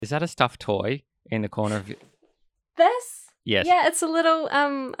Is that a stuffed toy in the corner of? This? Yes. Yeah, it's a little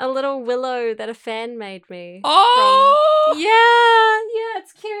willow that a fan made me. Oh! Yeah,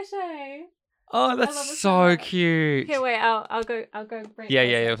 it's cute, eh? Oh, I love that's it so much. cute. Here, wait, I'll go bring it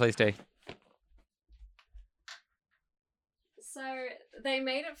Yeah, closer. please do. So they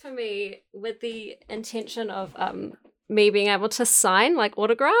made it for me with the intention of me being able to sign like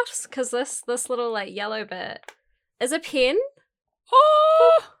autographs, because this little like yellow bit is a pen.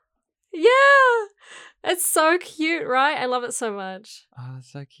 Oh! Yeah, it's so cute, right? I love it so much. Oh,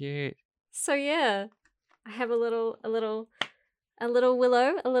 that's so cute. So yeah, I have a little willow, a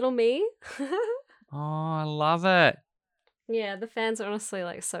little me. Oh, I love it. Yeah, the fans are honestly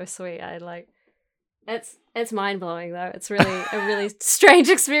like so sweet. I like it's mind blowing though. It's really a really strange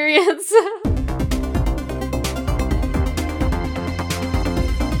experience.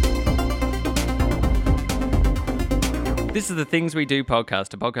 This is the Things We Do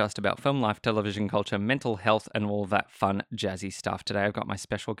podcast, a podcast about film, life, television, culture, mental health, and all that fun, jazzy stuff. Today I've got my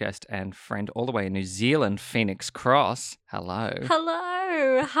special guest and friend all the way in New Zealand, Phoenix Cross. Hello.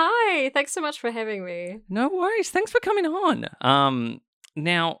 Hello. Hi. Thanks so much for having me. No worries. Thanks for coming on.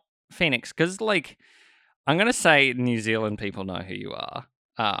 Now, Phoenix, because I'm going to say New Zealand people know who you are,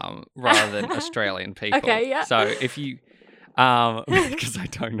 rather than Australian people. Okay, yeah. So if you, because I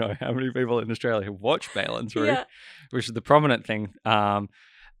don't know how many people in Australia who watch Balin's Roof, Yeah. which is the prominent thing.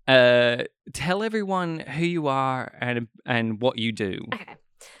 Tell everyone who you are and what you do. Okay.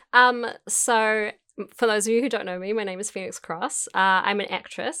 So for those of you who don't know me, my name is Phoenix Cross. I'm an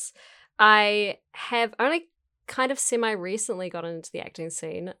actress. I have only kind of semi-recently gotten into the acting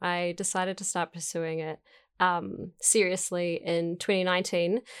scene. I decided to start pursuing it seriously in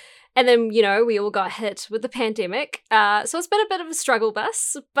 2019. And then, we all got hit with the pandemic. So it's been a bit of a struggle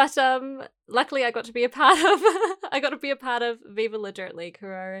bus, but luckily I got to be a part of Viva La Dirt League, who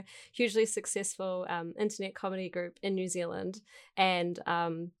are a hugely successful internet comedy group in New Zealand. And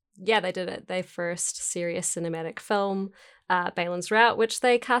they did it. Their first serious cinematic film, Balin's Route, which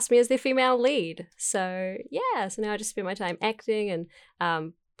they cast me as their female lead. So now I just spend my time acting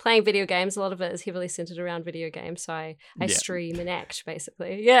and playing video games. A lot of it is heavily centered around video games. So I stream and act,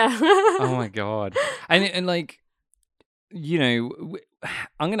 basically. Yeah. Oh my God. And I'm going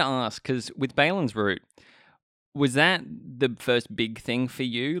to ask, because with Balin's Route, was that the first big thing for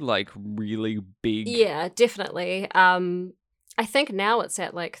you? Like really big? Yeah, definitely. I think now it's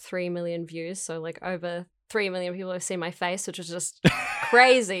at like 3 million views. So like over 3 million people have seen my face, which is just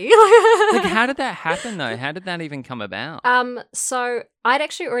crazy. Like, how did that happen though? How did that even come about? So I'd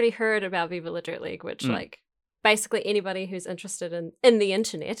actually already heard about Viva La Dirt League, which like basically anybody who's interested in the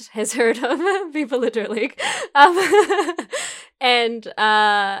internet has heard of Viva La Dirt League. And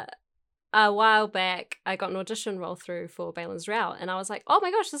a while back, I got an audition roll through for Balin's Route, and I was like, oh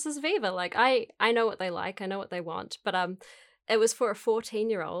my gosh, this is Viva. Like, I know what they like, I know what they want. But it was for a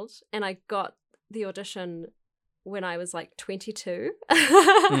 14-year-old, and I got the audition when I was like 22. So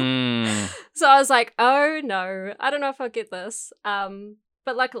I was like, oh no, I don't know if I'll get this. But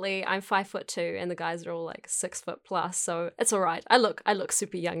luckily I'm 5'2" and the guys are all like 6 foot plus, so it's all right. I look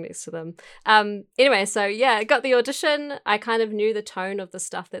super young next to them. Anyway, so yeah, I got the audition. I kind of knew the tone of the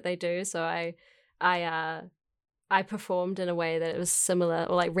stuff that they do, so I performed in a way that it was similar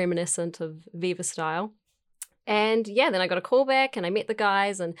or like reminiscent of Viva style. And yeah, then I got a call back and I met the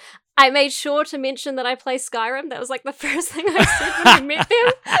guys, and I made sure to mention that I play Skyrim. That was like the first thing I said when I met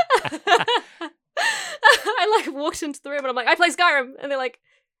them. I like walked into the room and I'm like, I play Skyrim. And they're like,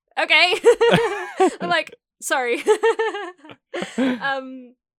 okay. I'm like, sorry.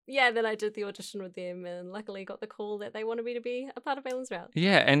 Then I did the audition with them and luckily got the call that they wanted me to be a part of Balin's Route.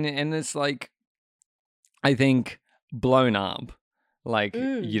 Yeah, and it's like, I think blown up, like,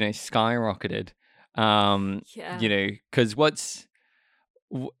 skyrocketed. Because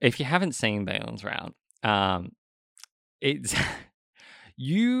if you haven't seen Balin's Route, it's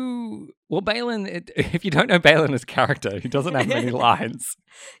Balin, if you don't know Balin as a character, he doesn't have many lines.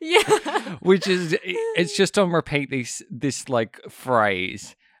 Yeah. Which is, it's just on repeat this like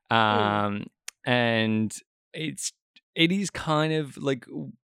phrase. And it is kind of like,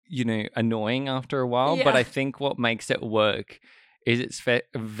 annoying after a while, but I think what makes it work is it's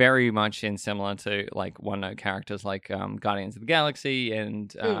very much similar to like one-note characters like Guardians of the Galaxy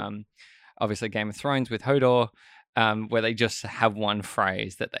and obviously Game of Thrones with Hodor, where they just have one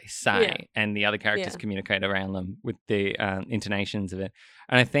phrase that they say and the other characters communicate around them with the intonations of it.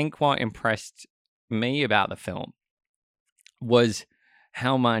 And I think what impressed me about the film was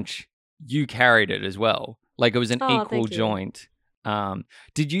how much you carried it as well. Like it was an equal joint.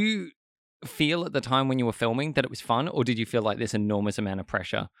 Did you feel at the time when you were filming that it was fun, or did you feel like this enormous amount of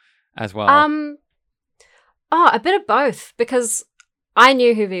pressure as well? A bit of both, because I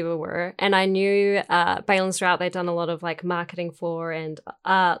knew who Viva were, and I knew Balin's Route they'd done a lot of like marketing for, and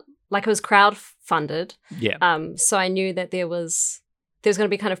like it was crowd-funded. Yeah. So I knew that there was going to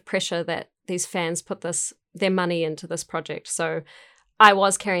be kind of pressure that these fans put their money into this project. So I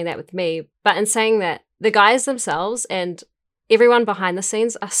was carrying that with me. But in saying that, the guys themselves and everyone behind the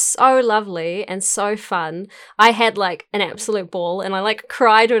scenes are so lovely and so fun. I had like an absolute ball, and I like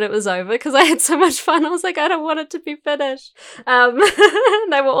cried when it was over because I had so much fun. I was like, I don't want it to be finished. And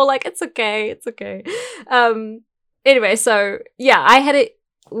they were all like, it's okay, it's okay. Anyway, so yeah, I had it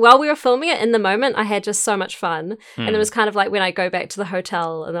while we were filming it. In the moment, I had just so much fun. And it was kind of like when I go back to the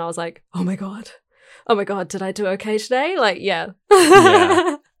hotel and I was like, oh my God, did I do okay today? Like, yeah.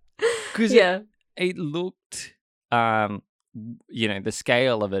 Yeah. Because yeah. it looked, the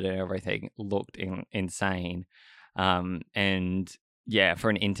scale of it and everything looked insane. And yeah, for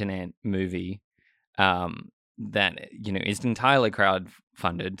an internet movie that, is entirely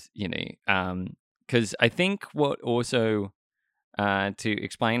crowd-funded, because I think what also, to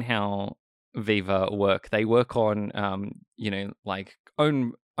explain how Viva work, they work on, like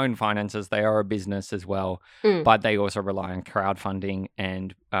own finances. They are a business as well, but they also rely on crowdfunding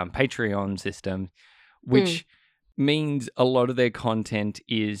and Patreon system, which means a lot of their content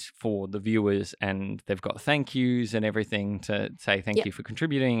is for the viewers, and they've got thank yous and everything to say thank you for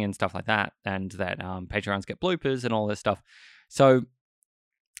contributing and stuff like that, and that Patreons get bloopers and all this stuff. So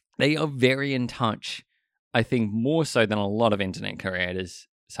they are very in touch, I think, more so than a lot of internet creators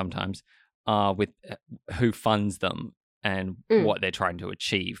sometimes, with who funds them and what they're trying to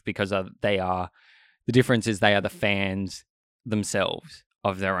achieve, because the difference is they are the fans themselves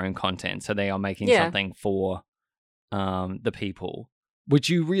of their own content. So they are making something for the people, which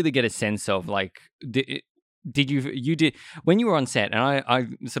you really get a sense of. Like, did you when you were on set, and I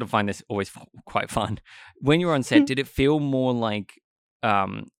sort of find this always quite fun, when you were on set, did it feel more like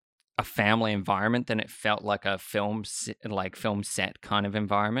a family environment than it felt like a film set kind of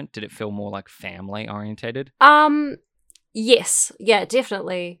environment? Did it feel more like family orientated? Yes, yeah,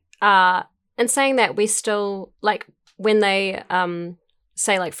 definitely. And saying that, we still, like, when they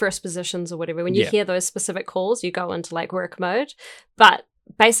say like first positions or whatever, when you hear those specific calls, you go into like work mode. But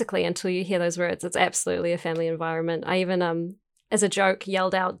basically, until you hear those words, it's absolutely a family environment. I even as a joke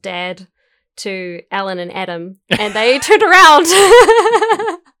yelled out "Dad" to Alan and Adam, and they turned around.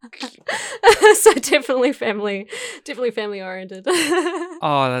 So definitely family oriented.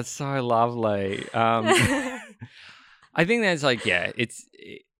 Oh, that's so lovely. I think that's like, it's,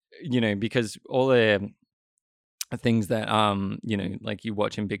 because all the things that, like you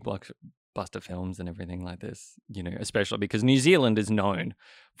watch in big blockbuster films and everything like this, especially because New Zealand is known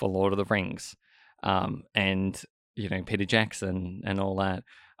for Lord of the Rings, and, Peter Jackson and all that.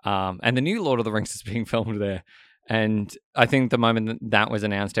 And the new Lord of the Rings is being filmed there. And I think the moment that was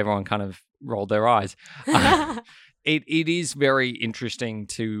announced, everyone kind of rolled their eyes. It is very interesting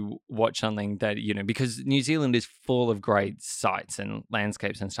to watch something that, because New Zealand is full of great sights and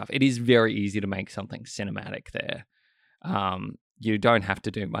landscapes and stuff. It is very easy to make something cinematic there. You don't have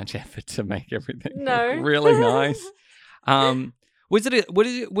to do much effort to make everything look really nice. Was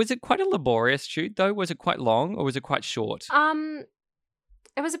it quite a laborious shoot though? Was it quite long, or was it quite short?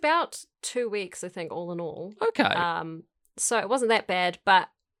 It was about 2 weeks, I think, all in all. Okay. So it wasn't that bad, but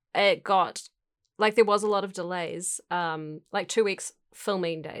it got, like, there was a lot of delays, like 2 weeks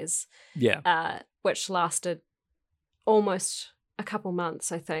filming days. Yeah. Which lasted almost a couple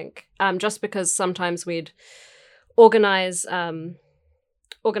months, I think. Just because sometimes we'd organize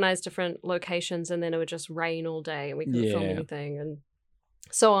different locations, and then it would just rain all day and we couldn't film anything, and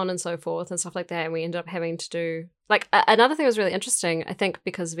so on and so forth and stuff like that. And we ended up having to do, like, another thing that was really interesting, I think,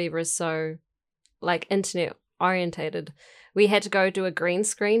 because Viva is so, like, internet orientated, we had to go do a green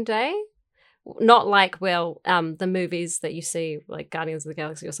screen day. Not like, the movies that you see, like Guardians of the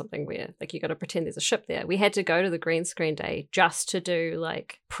Galaxy or something, where, like, you got to pretend there's a ship there. We had to go to the green screen day just to do,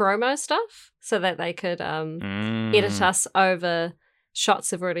 like, promo stuff so that they could edit us over shots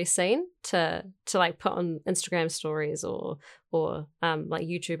they've already seen to like put on Instagram stories or like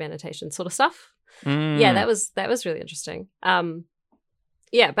YouTube annotation sort of stuff. Yeah, that was really interesting.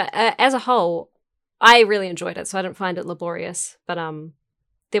 But as a whole, I really enjoyed it, so I didn't find it laborious. But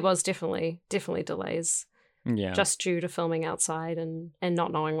there was definitely delays. Yeah, just due to filming outside and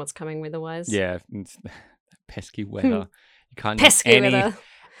not knowing what's coming weather-wise. Yeah, it's pesky weather. You can't do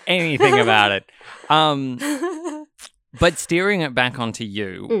anything about it. But steering it back onto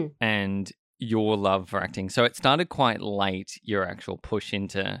you and your love for acting? So it started quite late, your actual push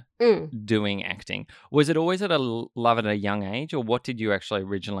into doing acting. Was it always love at a young age, or what did you actually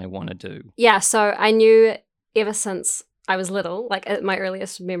originally want to do? Yeah, so I knew ever since I was little, like at my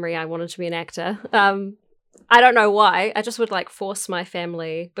earliest memory, I wanted to be an actor. I don't know why. I just would like force my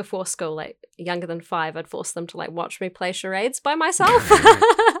family before school, like younger than 5, I'd force them to like watch me play charades by myself.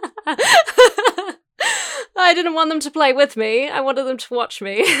 I didn't want them to play with me. I wanted them to watch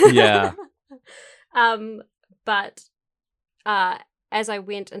me. Yeah. But as I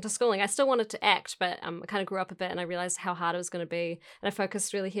went into schooling, I still wanted to act, but I kind of grew up a bit and I realized how hard it was going to be. And I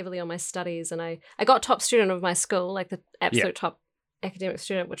focused really heavily on my studies. And I got top student of my school, like the absolute top academic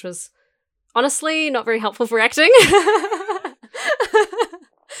student, which was honestly not very helpful for acting.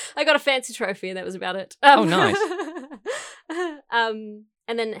 I got a fancy trophy and that was about it. Oh, nice.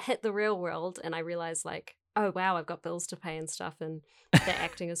 And then hit the real world and I realized like, oh, wow, I've got bills to pay and stuff. And the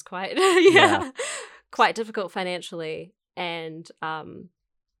acting is quite, quite difficult financially. And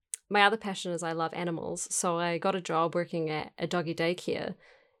my other passion is I love animals. So I got a job working at a doggy daycare.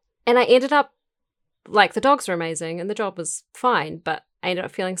 And I ended up, like, the dogs were amazing and the job was fine, but I ended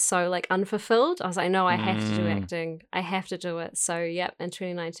up feeling so, like, unfulfilled. I was like, no, I have to do acting. I have to do it. So, yep, in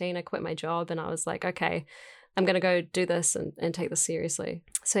 2019, I quit my job and I was like, okay, I'm going to go do this and take this seriously.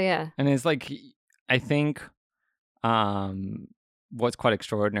 So, yeah. And it's like, I think what's quite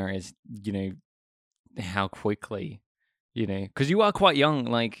extraordinary is, you know, how quickly, you know, because you are quite young,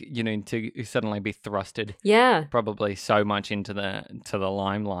 like, you know, to suddenly be thrusted probably so much into the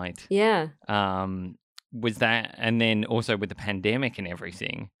limelight. Yeah. Was that, and then also with the pandemic and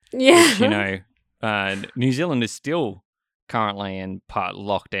everything, yeah, which, you know, New Zealand is still currently in part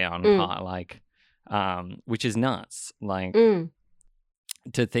lockdown, part like, which is nuts. Like,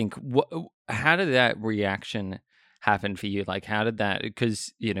 to think, how did that reaction happen for you? Like, how did that?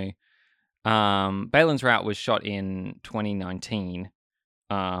 Because, you know, Balin's Route was shot in 2019,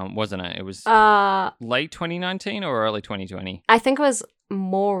 wasn't it? It was late 2019 or early 2020? I think it was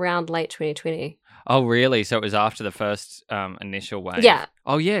more around late 2020. Oh, really? So it was after the first initial wave? Yeah.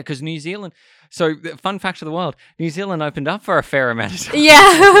 Oh, yeah, because New Zealand... So, fun fact of the world, New Zealand opened up for a fair amount of time.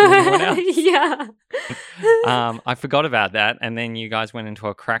 Yeah. Yeah. I forgot about that. And then you guys went into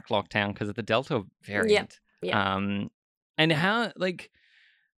a crack lockdown because of the Delta variant. Yeah. And how, like...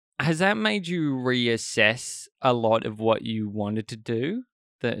 Has that made you reassess a lot of what you wanted to do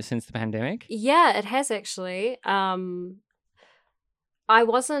since the pandemic? Yeah, it has actually. I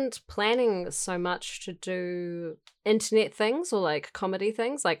wasn't planning so much to do internet things or like comedy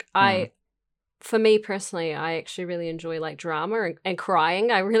things. Like for me personally, I actually really enjoy like drama and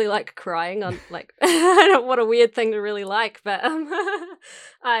crying. I really like crying on like, I don't know what a weird thing to really like, but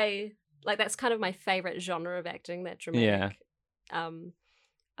I like, that's kind of my favorite genre of acting, that dramatic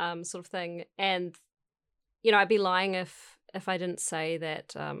sort of thing. And, you know, I'd be lying if I didn't say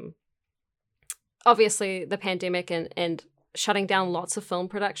that obviously the pandemic and shutting down lots of film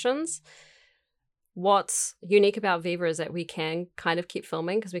productions, what's unique about Viva is that we can kind of keep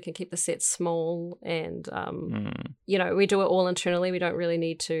filming because we can keep the sets small and, you know, we do it all internally. We don't really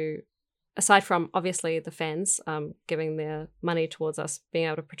need to, aside from obviously the fans giving their money towards us being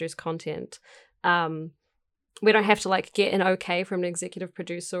able to produce content, we don't have to like get an okay from an executive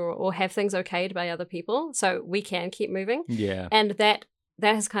producer or have things okayed by other people. So we can keep moving. Yeah. And that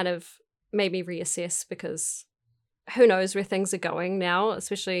has kind of made me reassess because who knows where things are going now,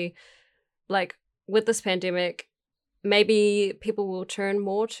 especially like with this pandemic, maybe people will turn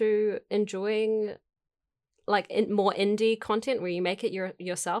more to enjoying like more indie content where you make it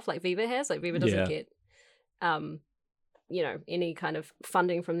yourself, like Viva has. Like Viva doesn't get you know, any kind of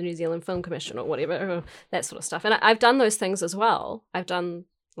funding from the New Zealand Film Commission or whatever, or that sort of stuff. And I've done those things as well. I've been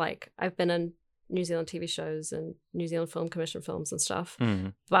in New Zealand TV shows and New Zealand Film Commission films and stuff.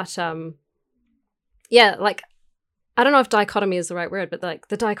 But yeah, like, I don't know if dichotomy is the right word, but like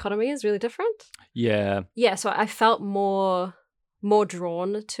the dichotomy is really different. Yeah. Yeah, so I felt more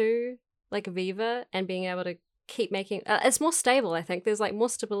drawn to like Viva and being able to keep making it's more stable, I think. There's like more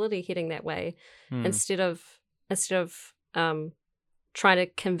stability heading that way instead of trying to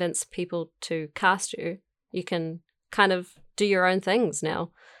convince people to cast you. You can kind of do your own things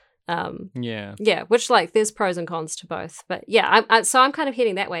now. Yeah, which like there's pros and cons to both. But yeah, I'm kind of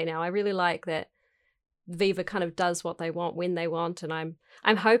heading that way now. I really like that Viva kind of does what they want when they want, and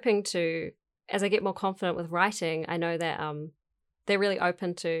I'm hoping to, as I get more confident with writing, I know that they're really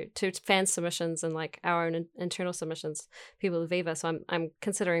open to fan submissions and like our own internal submissions, people with Viva. So I'm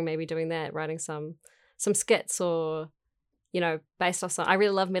considering maybe doing that, writing some skits or based off I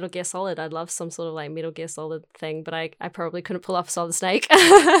really love Metal Gear Solid. I'd love some sort of like Metal Gear Solid thing, but I probably couldn't pull off Solid Snake.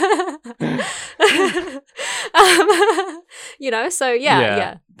 So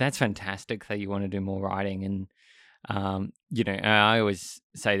yeah. That's fantastic that you want to do more writing. And, I always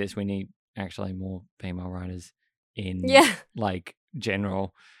say this, we need actually more female writers in like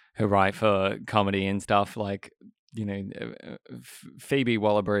general who write for comedy and stuff. Like, Phoebe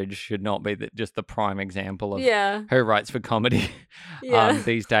Waller-Bridge should not be just the prime example of who writes for comedy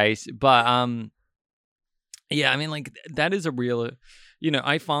these days. But I mean, like, that is a real,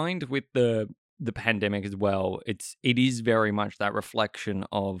 I find with the pandemic as well, it is very much that reflection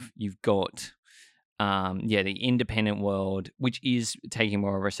of you've got the independent world, which is taking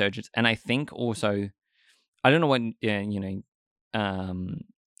more of a resurgence. And I think also, I don't know what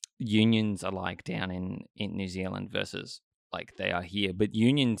unions are like down in New Zealand versus like they are here, but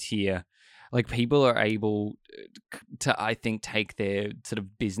unions here, like, people are able to, I think, take their sort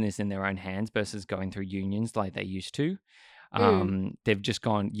of business in their own hands versus going through unions like they used to. They've just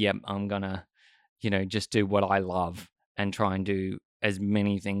gone, I'm gonna just do what I love and try and do as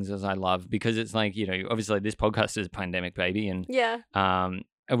many things as I love, because it's like, obviously this podcast is a pandemic baby, and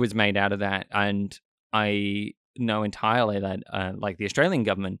it was made out of that. And I know entirely that like the Australian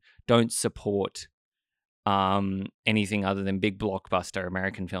government don't support anything other than big blockbuster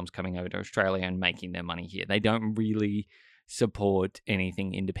American films coming over to Australia and making their money here. They don't really support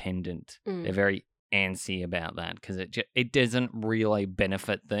anything independent. They're very antsy about that because it doesn't really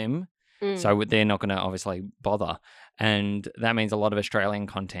benefit them. So they're not going to obviously bother. And that means a lot of Australian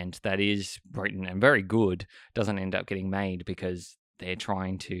content that is written and very good doesn't end up getting made because they're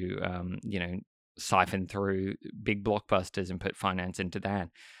trying to, siphon through big blockbusters and put finance into that.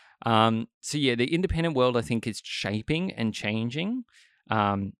 The independent world, I think, is shaping and changing.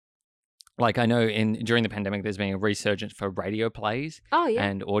 Like, I know during the pandemic, there's been a resurgence for radio plays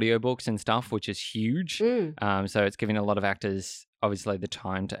and audiobooks and stuff, which is huge. So it's giving a lot of actors, obviously, the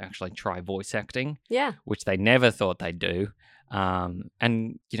time to actually try voice acting, which they never thought they'd do.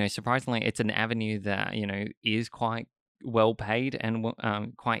 And, surprisingly, it's an avenue that, is quite well paid and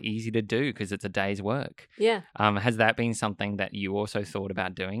quite easy to do because it's a day's work. Has that been something that you also thought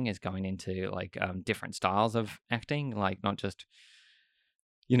about doing, is going into like different styles of acting, like not just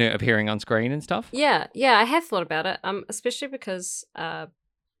appearing on screen and stuff? I have thought about it, especially because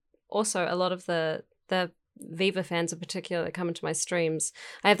also a lot of the Viva fans in particular that come into my streams,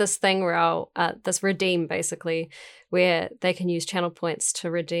 I have this thing where I'll this redeem, basically, where they can use channel points to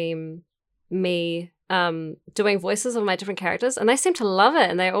redeem me doing voices of my different characters, and they seem to love it,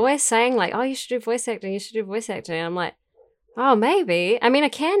 and they're always saying like, oh, you should do voice acting, and I'm like, oh, maybe. I mean, I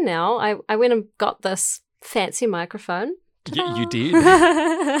can now. I went and got this fancy microphone. You did. So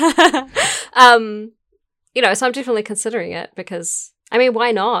I'm definitely considering it because, I mean,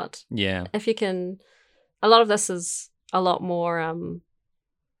 why not? Yeah. If you can, a lot of this is a lot more,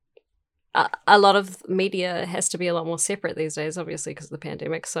 a lot of media has to be a lot more separate these days, obviously, because of the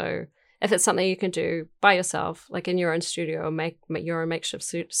pandemic. So if it's something you can do by yourself, like in your own studio, or make your own makeshift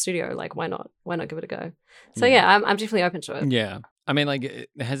studio, like, why not? Why not give it a go? So I'm definitely open to it. Yeah. I mean, like,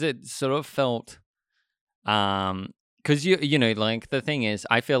 has it sort of felt, because like, the thing is,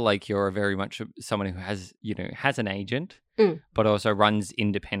 I feel like you're very much someone who has an agent, but also runs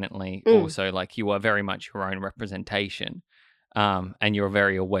independently. Also, like, you are very much your own representation, and you're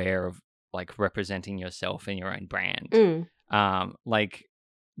very aware of like representing yourself in your own brand. Like,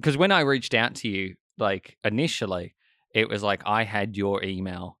 because when I reached out to you, like, initially, it was like I had your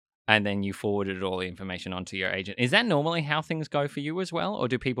email and then you forwarded all the information onto your agent. Is that normally how things go for you as well? Or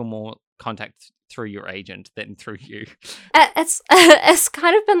do people more contact through your agent than through you? It's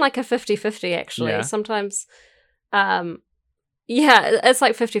kind of been like a 50-50, actually. Yeah. Sometimes, it's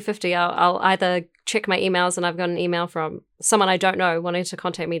like 50-50. I'll either check my emails and I've got an email from someone I don't know wanting to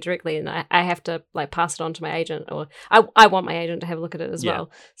contact me directly, and I have to like pass it on to my agent, or I want my agent to have a look at it as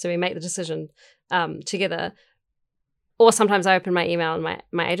well. So we make the decision together. Or sometimes I open my email and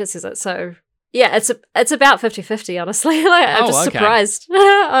my agent says it. So yeah, it's about 50-50, honestly. Like, I'm just surprised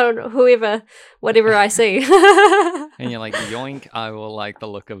on whatever I see. And you're like, yoink, I will like the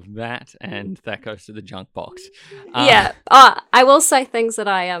look of that, and that goes to the junk box. I will say things that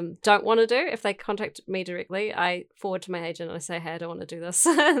I don't want to do. If they contact me directly, I forward to my agent and I say, hey, I don't want to do this.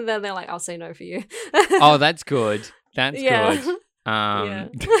 And then they're like, I'll say no for you. Oh, that's good. That's good.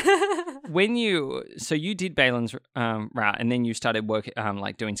 When you did Baylan's route, and then you started working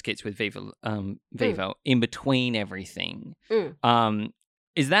like doing skits with Viva in between everything.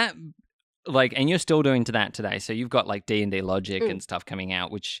 Is that like, and you're still doing to that today? So you've got like D&D Logic and stuff coming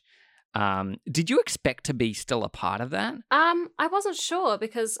out, which Did you expect to be still a part of that? I wasn't sure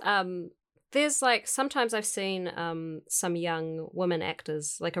because there's like sometimes I've seen some young women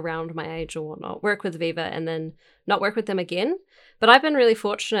actors like around my age or whatnot work with Viva and then not work with them again. But I've been really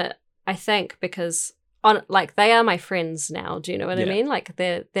fortunate, I think, because like they are my friends now. Do you know what I mean? Like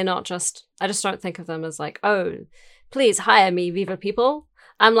they're not just. I just don't think of them as like, oh, please hire me, Viva people.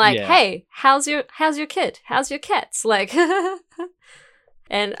 I'm like, hey, how's your kid? How's your cats? Like,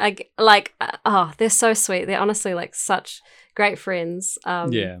 and I like, they're so sweet. They're honestly like such great friends.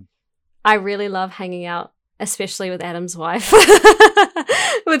 I really love hanging out, especially with Adam's wife,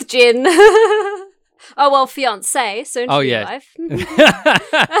 with Jen. Oh well, fiance, soon to be wife.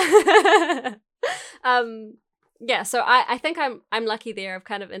 Yeah, so I think I'm lucky there. I've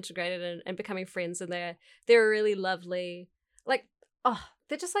kind of integrated and becoming friends, and they're really lovely. Like,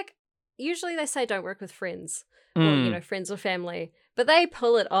 they're just like, usually they say don't work with friends or friends or family, but they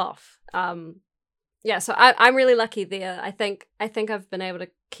pull it off. Yeah, so I'm really lucky there. I think I've been able to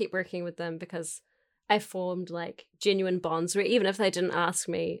keep working with them because I formed like genuine bonds where even if they didn't ask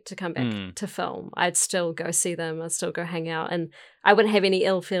me to come back to film, I'd still go see them. I'd still go hang out, and I wouldn't have any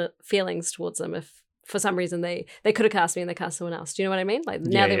ill feelings towards them if for some reason they could have cast me and they cast someone else. Do you know what I mean? Like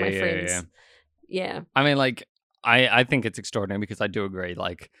now they're my friends. Yeah. I mean, like I think it's extraordinary because I do agree.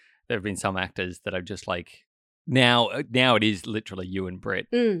 Like there have been some actors that are just like. Now it is literally you and Britt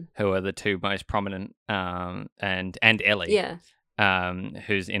who are the two most prominent, and Ellie,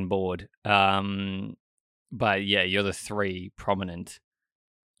 who's in board. But yeah, you're the three prominent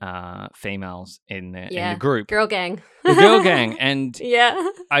females in the group, girl gang, the girl gang, and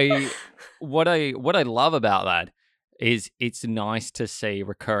what I love about that is it's nice to see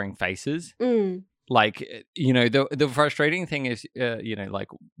recurring faces. Like the frustrating thing is like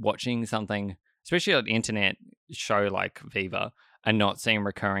watching something. Especially on the internet show like Viva and not seeing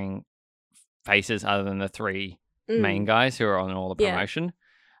recurring faces other than the three main guys who are on all the promotion.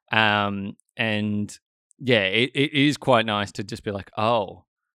 And yeah, it is quite nice to just be like, oh,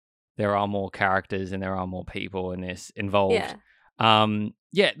 there are more characters and there are more people in this involved.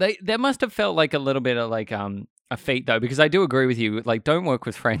 That must have felt like a little bit of like a feat though, because I do agree with you. Like, don't work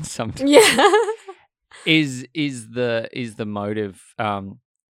with friends sometimes. Is the motive?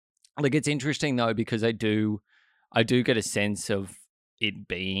 Like it's interesting though because I do get a sense of it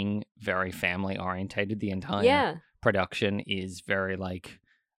being very family orientated. The entire production is very like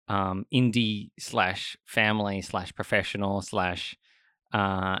indie / family / professional /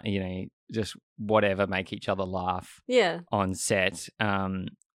 just whatever, make each other laugh on set. And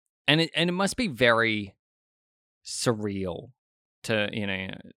it must be very surreal to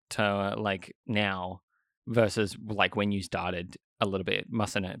like now versus like when you started. A little bit,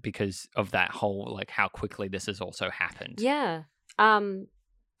 mustn't it? Because of that whole like how quickly this has also happened. Yeah,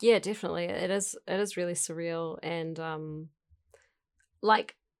 definitely. It is really surreal, and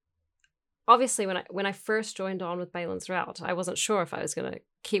like obviously when I first joined on with Baylan's Route, I wasn't sure if I was going to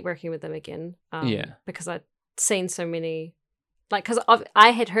keep working with them again. Because I'd seen so many, like because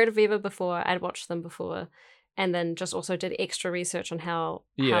I had heard of Viva before, I'd watched them before, and then just also did extra research on how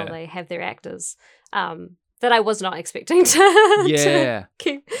they have their actors. That I was not expecting to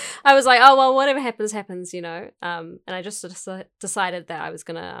keep. I was like, oh, well, whatever happens, happens, and I just decided that I was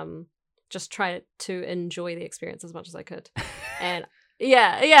going to just try to enjoy the experience as much as I could. And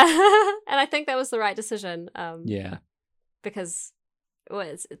and I think that was the right decision. Because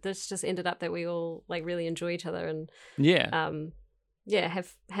this just ended up that we all like really enjoy each other and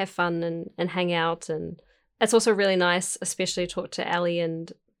have fun and hang out. And it's also really nice, especially to talk to Ali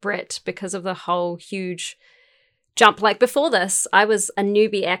and Britt because of the whole huge jump. Like before this, I was a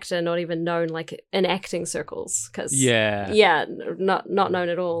newbie actor, not even known like in acting circles because not known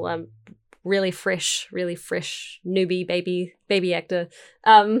at all. Really fresh newbie baby actor.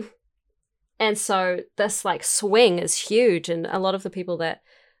 And so this like swing is huge, and a lot of the people that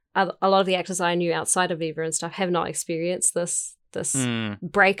a lot of the actors I knew outside of Viva and stuff have not experienced this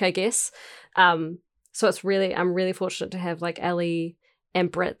break, I guess. So I'm really fortunate to have like Ellie and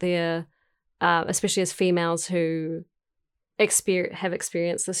Britt there, especially as females who have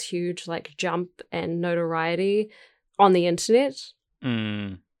experienced this huge like jump and notoriety on the internet.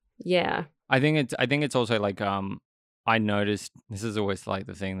 Yeah, I think it's also like I noticed, this is always like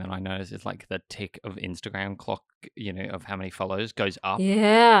the thing that I notice is like the tick of Instagram clock, of how many followers goes up.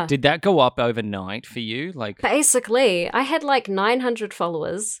 Yeah. Did that go up overnight for you? Like basically, I had like 900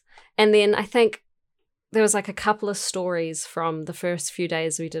 followers, and then I think there was like a couple of stories from the first few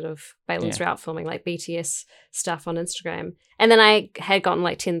days we did of Baylan's Route filming, like BTS stuff on Instagram. And then I had gotten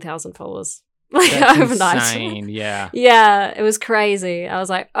like 10,000 followers like That's overnight. insane. Yeah. Yeah, it was crazy. I was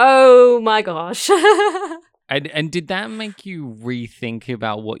like, oh my gosh. And did that make you rethink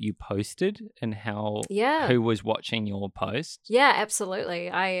about what you posted and Yeah. who was watching your posts? Yeah, absolutely.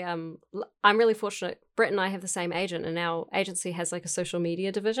 I'm really fortunate. Brett and I have the same agent, and our agency has like a social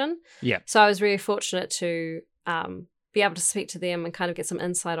media division. Yeah. So I was really fortunate to be able to speak to them and kind of get some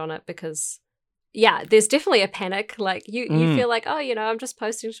insight on it because, yeah, there's definitely a panic. Like you feel like, oh, I'm just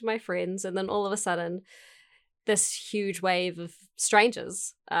posting to my friends, and then all of a sudden, this huge wave of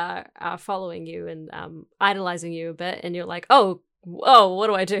strangers are following you and idolizing you a bit, and you're like, oh, what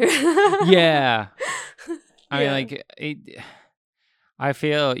do I do? Yeah. I mean, Yeah. like, I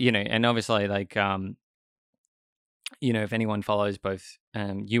feel, and obviously, like, if anyone follows both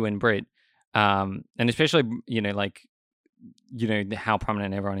you and Brit, and especially, like, how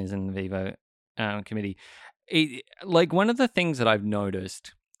prominent everyone is in the Vivo committee. Like, one of the things that I've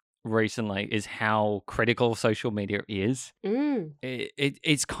noticed recently is how critical social media is.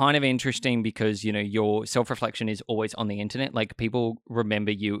 It's kind of interesting because, your self-reflection is always on the internet. Like, people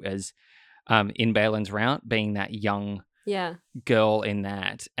remember you as in Balin's Route being that young girl in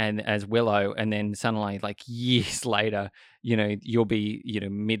that, and as Willow, and then suddenly, like, years later, you'll be,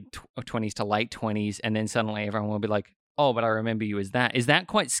 mid-20s to late 20s, and then suddenly everyone will be like, oh, but I remember you as that. Is that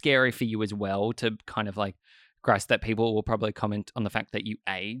quite scary for you as well, to kind of like grasp that people will probably comment on the fact that you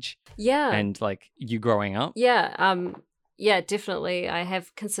age? Yeah. And like you growing up? Yeah. Yeah, definitely. I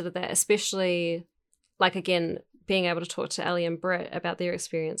have considered that, especially like, again, being able to talk to Ellie and Britt about their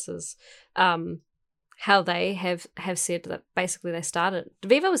experiences, how they have said that basically they started.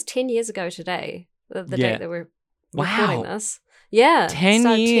 Viva was 10 years ago today, the date that we're recording this. Yeah.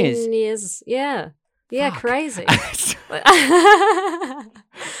 10 years. 10 years. Yeah. Yeah, Fuck. crazy.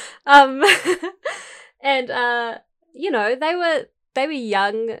 And they were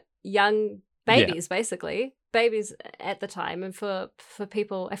young babies, basically. Babies at the time. And for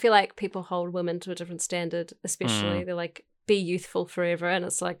people, I feel like people hold women to a different standard, especially they're like, be youthful forever, and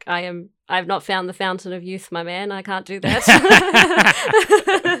it's like, I've not found the fountain of youth, my man. I can't do that.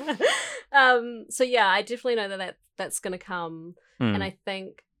 So yeah, I definitely know that's gonna come. And I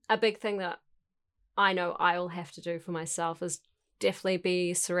think a big thing that I know I will have to do for myself is definitely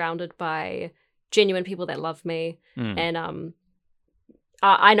be surrounded by genuine people that love me. And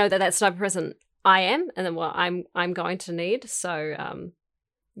I know that type of person I am, and then what I'm going to need. So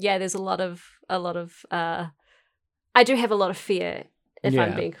yeah, there's a lot of I do have a lot of fear, if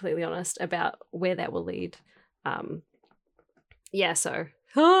I'm being completely honest, about where that will lead. Yeah, so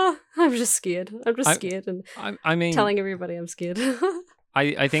I'm just scared. Scared, and I mean, telling everybody I'm scared.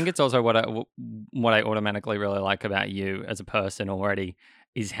 I think it's also what I automatically really like about you as a person already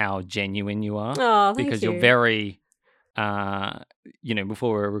is how genuine you are. Oh, thank because you. you're very,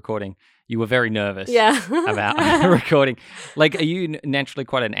 before we were recording, you were very nervous about recording. Like, are you naturally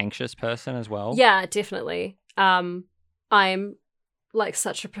quite an anxious person as well? Yeah, definitely. I'm like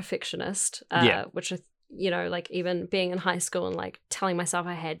such a perfectionist, which like even being in high school and like telling myself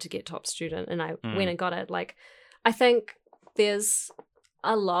I had to get top student, and I went and got it. Like, I think there's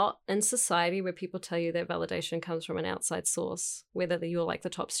a lot in society where people tell you that validation comes from an outside source, whether you're like the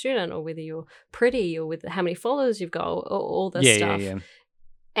top student or whether you're pretty or with how many followers you've got, or all this stuff. Yeah.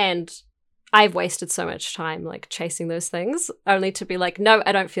 And I've wasted so much time like chasing those things only to be like, no,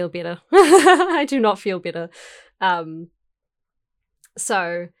 I don't feel better. I do not feel better.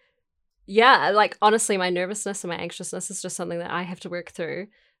 So yeah, like honestly, my nervousness and my anxiousness is just something that I have to work through.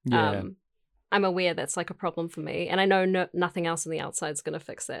 Yeah. I'm aware that's like a problem for me, and I know nothing else on the outside is going to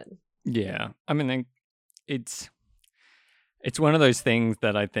fix that. Yeah. I mean, it's one of those things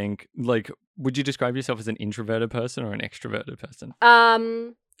that I think, like, would you describe yourself as an introverted person or an extroverted person?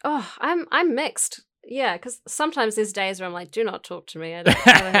 I'm mixed. Yeah, because sometimes there's days where I'm like, do not talk to me. I don't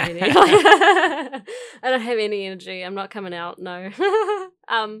have any I don't have any energy. I'm not coming out. No.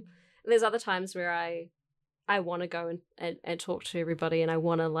 There's other times where I want to go and talk to everybody, and I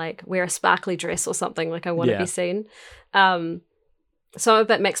want to like wear a sparkly dress or something. Like, I want to be seen. So I'm a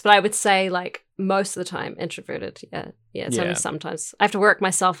bit mixed, but I would say like most of the time introverted. Yeah. It's only sometimes I have to work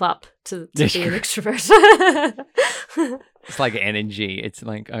myself up to be an extrovert. It's like energy. It's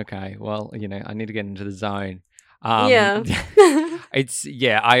like, okay, well, I need to get into the zone. It's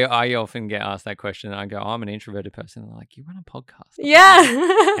I often get asked that question, and I go, I'm an introverted person. And they're like, you run a podcast?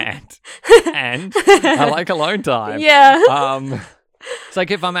 And I like alone time. It's like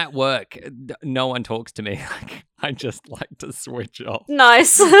if I'm at work, no one talks to me. Like, I just like to switch off.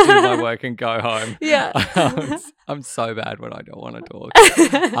 Nice. Do my work and go home. I'm so bad when I don't want to talk.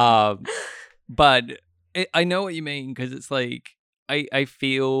 But I know what you mean, because it's like I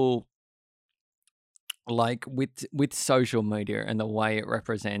feel like with social media and the way it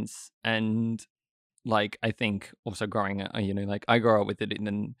represents, and like I think also growing up, like I grew up with it in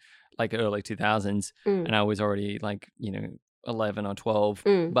the like early 2000s, Mm. and I was already like 11 or 12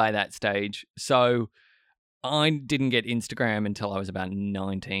 Mm. by that stage. So I didn't get Instagram until I was about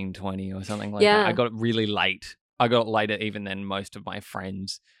 19, 20 or something like that. I Yeah. got it really late. I got it later even than most of my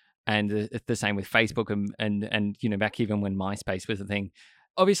friends. And it's the same with Facebook and back even when MySpace was a thing.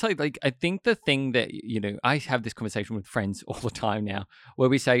 Obviously, like I think the thing that I have this conversation with friends all the time now, where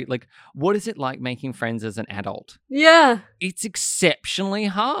we say like, what is it like making friends as an adult? Yeah. It's exceptionally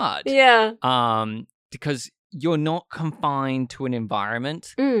hard. Yeah. Because you're not confined to an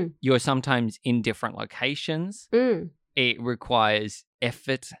environment. Mm. You're sometimes in different locations. Mm. It requires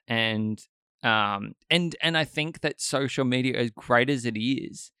effort and I think that social media, as great as it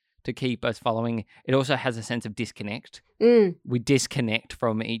is to keep us following, it also has a sense of disconnect. Mm. We disconnect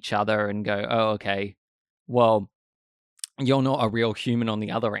from each other and go, oh, okay, well, you're not a real human on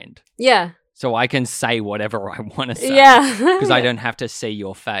the other end. Yeah. So I can say whatever I want to say. Yeah. Because I don't have to see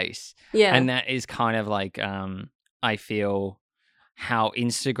your face. Yeah. And that is kind of like, I feel how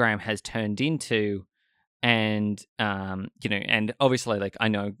Instagram has turned into, and, and obviously like I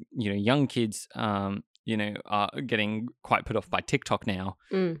know, young kids, are getting quite put off by TikTok now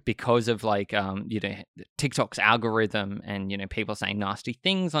because of like, TikTok's algorithm and, people saying nasty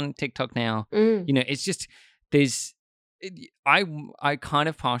things on TikTok now. It's just, I kind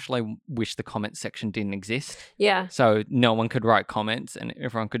of partially wish the comment section didn't exist. Yeah. So no one could write comments and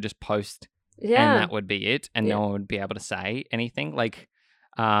everyone could just post and that would be it. And no one would be able to say anything like,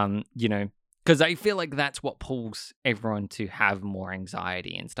 because I feel like that's what pulls everyone to have more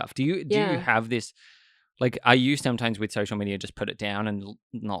anxiety and stuff. Do you have this, like, are you sometimes with social media just put it down and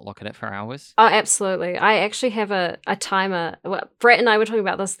not look at it for hours? Oh, absolutely. I actually have a timer. Well, Brett and I were talking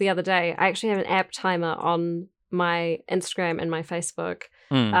about this the other day. I actually have an app timer on my Instagram and my Facebook.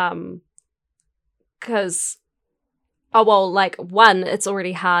 Because, like, one, it's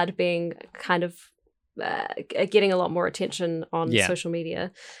already hard being kind of getting a lot more attention on social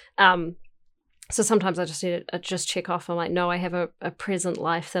media. So sometimes I just need to just check off. I'm like, no, I have a present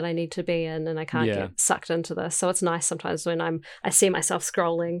life that I need to be in and I can't get sucked into this. So it's nice sometimes when I see myself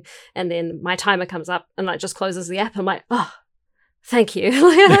scrolling and then my timer comes up and like just closes the app. I'm like, oh, thank you.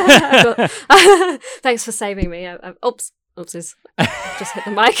 Thanks for saving me. Oopsies. Just hit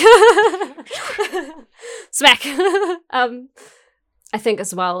the mic. Smack. I think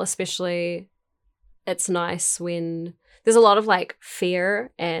as well, especially it's nice when there's a lot of like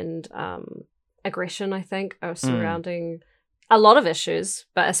fear and aggression, I think, are surrounding a lot of issues,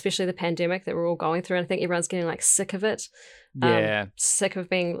 but especially the pandemic that we're all going through. And I think everyone's getting like sick of it. Sick of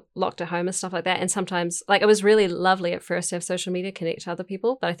being locked at home and stuff like that. And sometimes, like, it was really lovely at first to have social media connect to other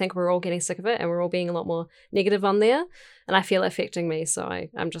people, but I think we're all getting sick of it and we're all being a lot more negative on there. And I feel it affecting me. So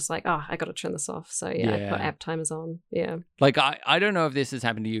I'm just like, oh, I got to turn this off. So I put app timers on. Yeah. Like, I don't know if this has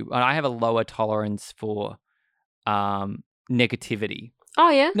happened to you, but I have a lower tolerance for negativity. Oh,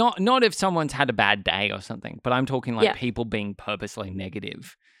 yeah? Not if someone's had a bad day or something, but I'm talking like people being purposely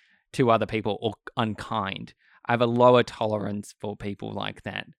negative to other people or unkind. I have a lower tolerance for people like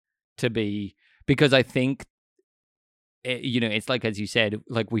that because I think, it's like, as you said,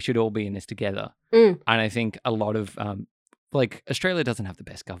 like we should all be in this together. And I think a lot of, like Australia doesn't have the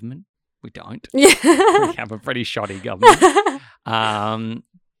best government. We don't. We have a pretty shoddy government. And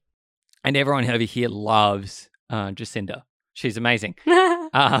everyone over here loves Jacinda. She's amazing.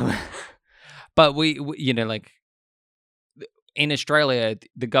 But we, like in Australia,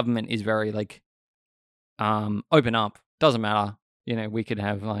 the government is very like, open up, doesn't matter. We could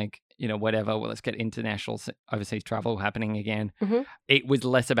have like, whatever. Well, let's get international overseas travel happening again. It was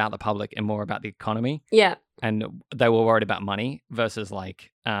less about the public and more about the economy. Yeah. And they were worried about money versus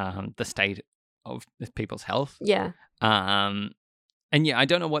like the state of people's health. Yeah. And I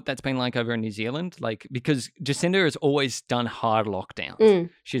don't know what that's been like over in New Zealand, like, because Jacinda has always done hard lockdowns.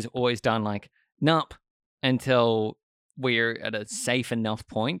 She's always done like, nope, until we're at a safe enough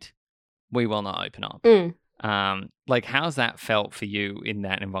point, we will not open up. Like, how's that felt for you in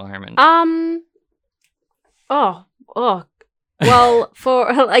that environment? Well,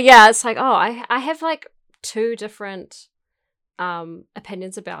 it's like, I have like two different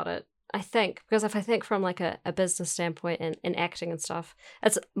opinions about it. I think, because if I think from like a business standpoint and acting and stuff,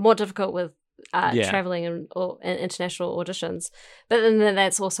 it's more difficult with traveling and international auditions. But then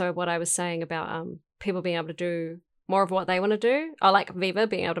that's also what I was saying about people being able to do more of what they want to do. I like Viva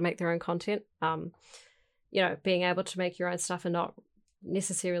being able to make their own content, being able to make your own stuff and not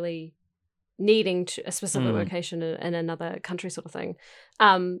necessarily needing to a specific location in another country sort of thing.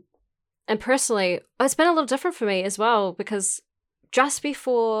 And personally, it's been a little different for me as well, because just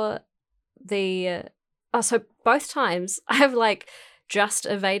before so both times I've like just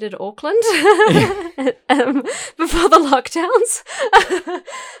evaded Auckland before the lockdowns.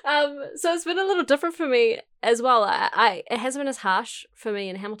 So it's been a little different for me as well. It hasn't been as harsh for me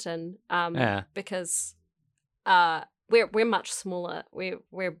in Hamilton because we're much smaller.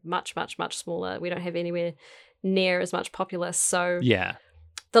 We're much smaller. We don't have anywhere near as much populace. So yeah,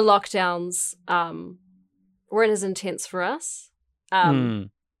 the lockdowns weren't as intense for us.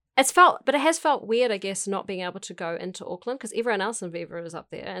 It has felt weird, I guess, not being able to go into Auckland because everyone else in Viva is up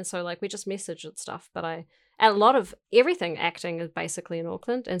there, and so like we just messaged and stuff. But a lot of everything acting is basically in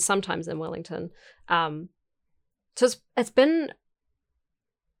Auckland and sometimes in Wellington. So it's been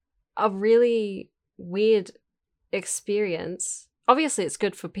a really weird experience. Obviously, it's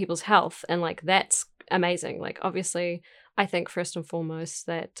good for people's health, and like that's amazing. Like obviously, I think first and foremost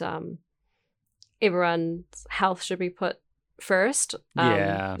that everyone's health should be put first. You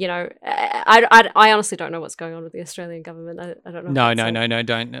know, I honestly don't know what's going on with the Australian government. I don't know. No,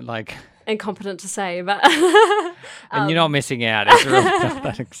 don't like incompetent to say, but and you're not missing out. It's really not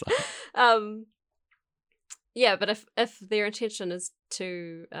that exciting. Yeah, but if their intention is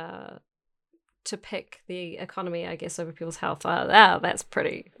to pick the economy, I guess, over people's health, that's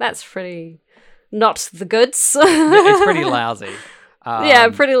pretty not the goods. It's pretty lousy. Yeah,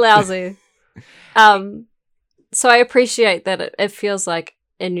 pretty lousy. So I appreciate that it feels like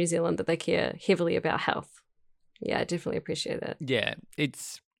in New Zealand that they care heavily about health. Yeah, I definitely appreciate that. Yeah,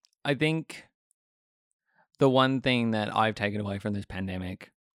 I think the one thing that I've taken away from this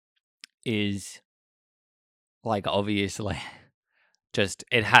pandemic is, like, obviously, just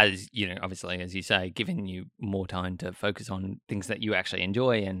it has, you know, obviously, as you say, given you more time to focus on things that you actually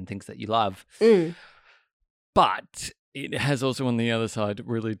enjoy and things that you love. But it has also, on the other side,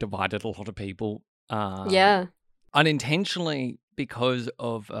 really divided a lot of people. Unintentionally, because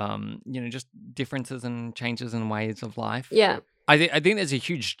of you know, just differences and changes in ways of life. Yeah, I think there's a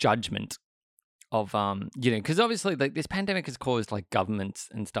huge judgment of you know, because obviously like this pandemic has caused like governments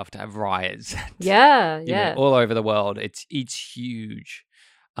and stuff to have riots. You know, all over the world. It's huge,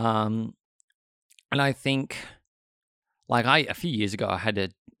 and I think like a few years ago I had a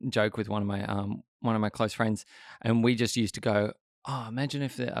joke with one of my close friends, and we just used to go, oh, imagine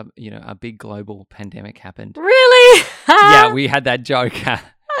if you know, a big global pandemic happened. Really? Yeah, we had that joke.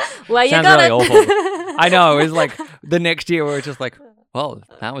 Well, you sounds got really it. awful. I know. It was like the next year we were just like, well,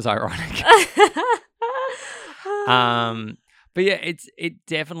 that was ironic. But yeah, it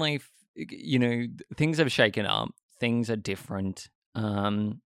definitely, you know, things have shaken up. Things are different.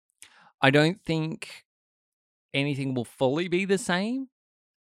 I don't think anything will fully be the same.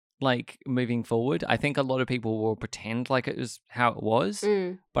 Like moving forward, I think a lot of people will pretend like it was how it was,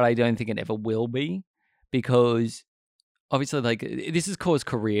 but I don't think it ever will be, because obviously, like, this has caused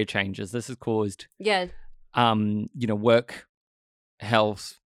career changes. This has caused, you know, work,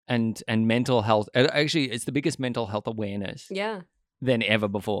 health, and mental health. Actually, it's the biggest mental health awareness, than ever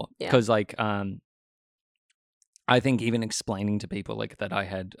before. Because, like, I think even explaining to people like that I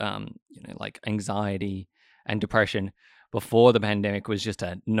had, you know, like anxiety and depression before the pandemic was just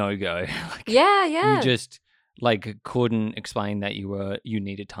a no-go. Like, you just like couldn't explain that you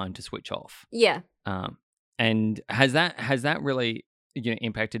needed time to switch off. And has that really, you know,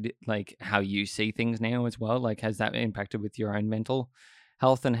 impacted like how you see things now as well? Like, has that impacted with your own mental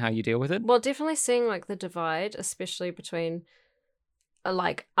health and how you deal with it? Well, definitely seeing like the divide, especially between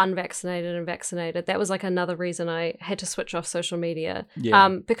like unvaccinated and vaccinated. That was like another reason I had to switch off social media.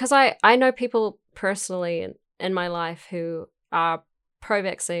 Because I know people personally in my life who are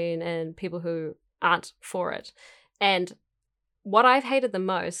pro-vaccine and people who aren't for it. And what I've hated the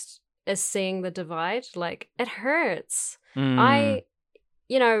most is seeing the divide. Like, it hurts.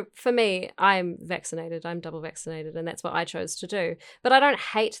 You know, for me, I'm vaccinated. I'm double vaccinated, and that's what I chose to do. But I don't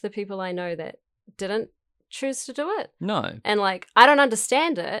hate the people I know that didn't choose to do it. No. And like, I don't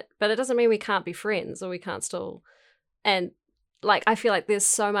understand it, but it doesn't mean we can't be friends or we can't still. And like, I feel like there's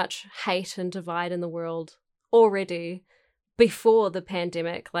so much hate and divide in the world already before the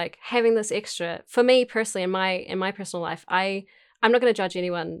pandemic. Like, having this extra, for me personally, in my personal life, I'm not going to judge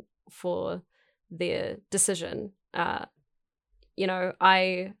anyone for their decision. You know,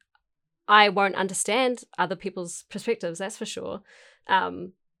 I won't understand other people's perspectives, that's for sure.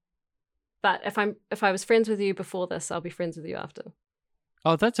 But if I was friends with you before this, I'll be friends with you after.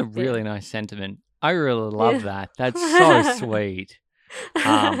 Oh, that's a really nice sentiment. I really love that. That's so sweet.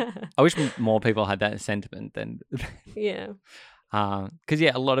 I wish more people had that sentiment than. Yeah. Because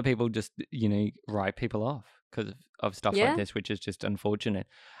a lot of people just, you know, write people off. because of stuff Yeah. like this, which is just unfortunate.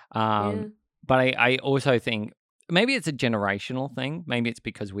 Yeah. But I also think maybe it's a generational thing. Maybe it's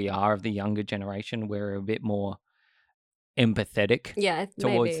because we are of the younger generation. We're a bit more empathetic Yeah,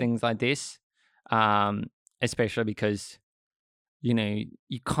 towards maybe. things like this, especially because, you know,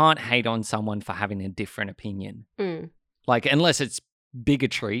 you can't hate on someone for having a different opinion. Mm. Like, unless it's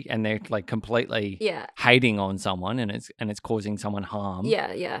bigotry and they're like completely Yeah. hating on someone and it's causing someone harm.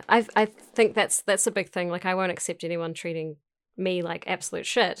 Yeah. I think that's a big thing. Like, I won't accept anyone treating me like absolute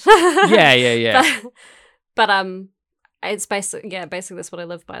shit. Yeah. But it's basically that's what I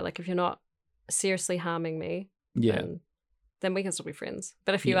live by. Like, if you're not seriously harming me, Yeah. then we can still be friends.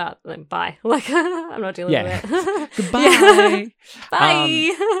 But if you Yeah. are, then bye. Like, I'm not dealing Yeah. with that. Goodbye.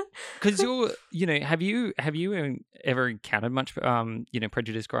 Bye. Because you're, you know, have you ever encountered much,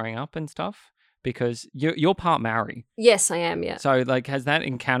 prejudice growing up and stuff? Because you're part Maori, Yes, I am. Yeah. so like, has that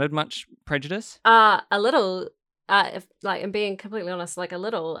encountered much prejudice? A little. If, like, I'm being completely honest, like a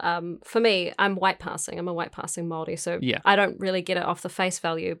little. For me, I'm white passing. I'm a white passing Māori, so Yeah. I don't really get it off the face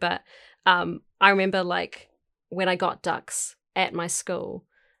value. But I remember, like, when I got ducks at my school,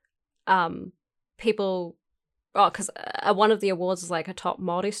 people, because one of the awards was like a top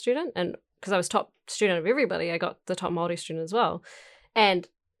Māori student, and because I was top student of everybody, I got the top Māori student as well. And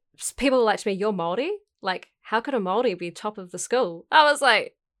people were like to me, "You're Māori? Like, how could a Māori be top of the school?" I was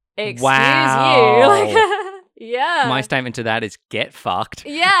like, "Excuse Wow. you." Like, yeah. My statement to that is get fucked.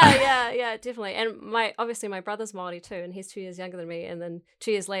 Yeah, definitely. And obviously my brother's Māori too, and he's 2 years younger than me. And then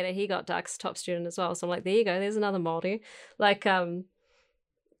 2 years later, he got Ducks top student as well. So I'm like, there you go. There's another Māori. Like,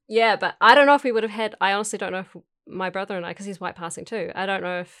 yeah, but I don't know if we would have had. I honestly don't know if my brother and I, because he's white passing too. I don't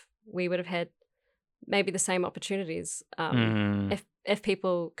know if we would have had maybe the same opportunities if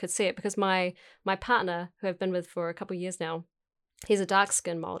people could see it. Because my partner, who I've been with for a couple of years now, he's a dark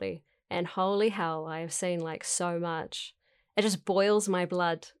skinned Māori. And holy hell, I have seen like so much. It just boils my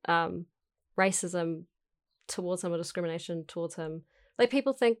blood. Racism towards him or discrimination towards him. Like,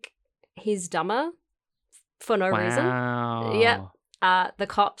 people think he's dumber for no reason. Yeah. The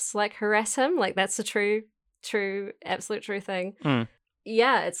cops like harass him. Like, that's a true, absolute true thing.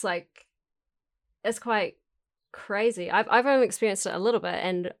 Yeah, it's like, it's quite crazy. I've only experienced it a little bit,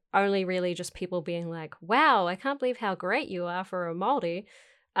 and only really just people being like, "Wow, I can't believe how great you are for a Māori."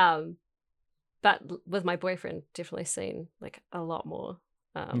 But with my boyfriend, definitely seen like a lot more.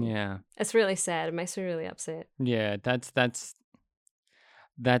 Yeah, it's really sad. It makes me really upset. Yeah, that's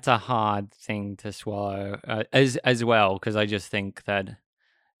a hard thing to swallow as well, because I just think that,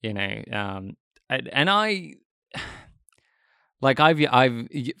 you know, and I like I've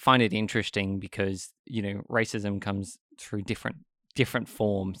find it interesting because, you know, racism comes through different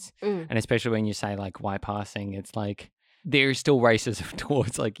forms, and especially when you say like white passing, it's like there's still racism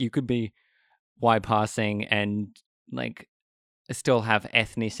towards, like, you could be white passing and like still have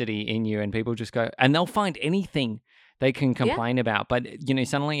ethnicity in you, and people just go and they'll find anything they can complain about. But, you know,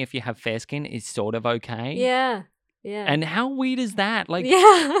 suddenly if you have fair skin, it's sort of okay. Yeah. And how weird is that? Like,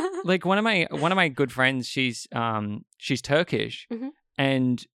 like one of my good friends, she's Turkish,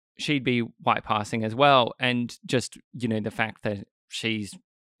 and she'd be white passing as well, and just, you know, the fact that she's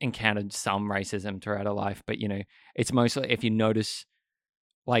encountered some racism throughout her life, but, you know, it's mostly, if you notice,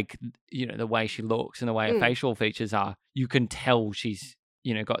 like, you know, the way she looks and the way her facial features are, you can tell she's,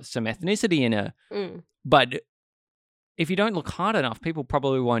 you know, got some ethnicity in her. But if you don't look hard enough, people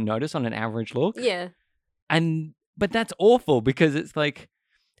probably won't notice on an average look. Yeah. But that's awful, because it's like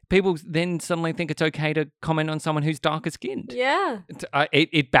people then suddenly think it's okay to comment on someone who's darker skinned. Yeah.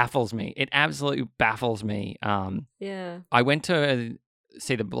 It baffles me. It absolutely baffles me. Yeah. I went to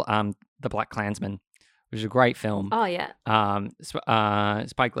see the Black Klansman, which is a great film. Oh yeah.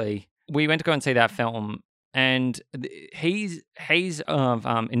 Spike Lee. We went to go and see that film, and he's of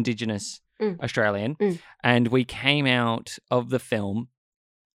Indigenous Australian, and we came out of the film,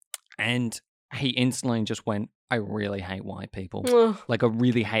 and he instantly just went, "I really hate white people. Like, I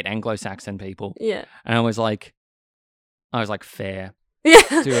really hate Anglo-Saxon people." Yeah. And I was like, fair. Yeah.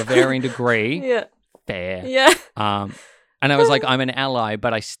 To a varying degree. Yeah. Fair. Yeah. And I was like, I'm an ally,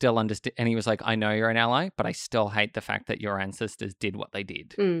 but I still understand. And he was like, I know you're an ally, but I still hate the fact that your ancestors did what they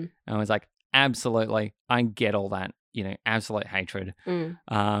did. And I was like, absolutely. I get all that, you know, absolute hatred.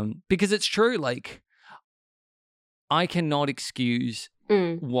 Because it's true. Like, I cannot excuse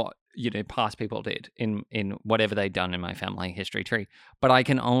what, you know, past people did in whatever they've done in my family history tree, but I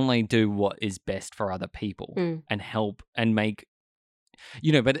can only do what is best for other people and help and make,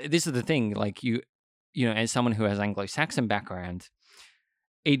 you know. But this is the thing, like, you know, as someone who has Anglo-Saxon background,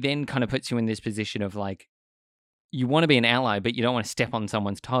 it then kind of puts you in this position of, like, you want to be an ally, but you don't want to step on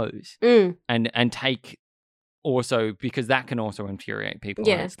someone's toes and take also because that can also infuriate people.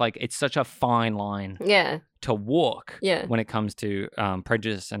 Yeah. It's like it's such a fine line Yeah. to walk Yeah. when it comes to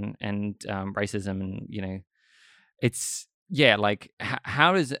prejudice and racism, and it's like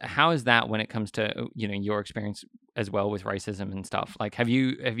how is that when it comes to your experience as well with racism and stuff? Like, have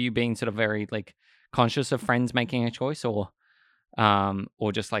you been sort of very like conscious of friends making a choice, or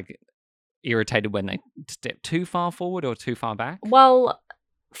just like irritated when they step too far forward or too far back? Well,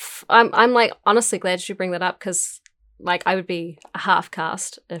 I'm like honestly glad you bring that up, because like I would be a half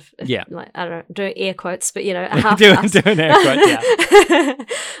caste if Yeah. like I don't know, doing air quotes, but a half doing caste. air quotes, yeah.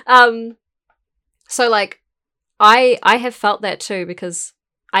 So like I have felt that too, because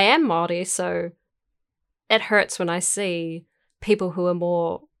I am Māori, so it hurts when I see people who are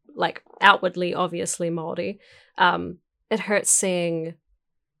more like outwardly obviously Māori. It hurts seeing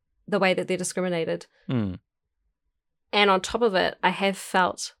the way that they're discriminated. Mm. And on top of it, I have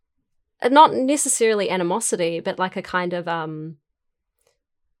felt not necessarily animosity, but like a kind of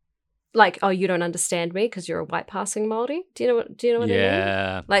like, oh, you don't understand me because you're a white passing Māori. Do you know what I mean?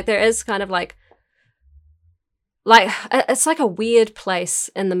 Yeah. Like there is kind of like it's like a weird place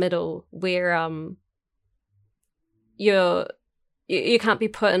in the middle where you can't be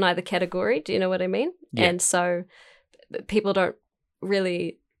put in either category. Do you know what I mean? Yeah. And so people don't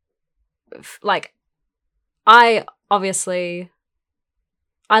really like. I love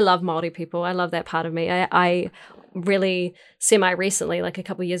Māori people. I love that part of me. I really recently, like a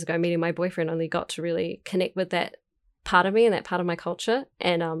couple of years ago, meeting my boyfriend, only got to really connect with that part of me and that part of my culture,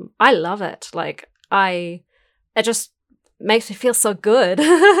 and I love it. Like it just makes me feel so good.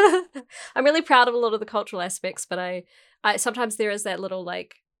 I'm really proud of a lot of the cultural aspects, but I sometimes there is that little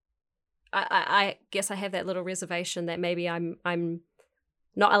like I guess I have that little reservation that maybe I'm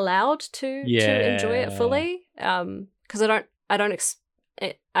not allowed to enjoy it fully, because I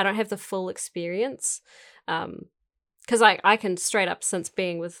don't have the full experience, because I can straight up, since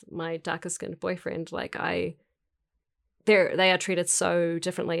being with my darker skinned boyfriend, like they are treated so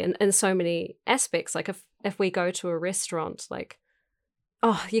differently in so many aspects. Like if we go to a restaurant, like,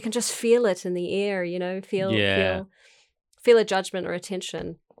 oh, you can just feel it in the air, feel a judgment or a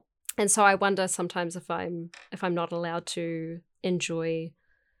tension. And so I wonder sometimes if I'm not allowed to enjoy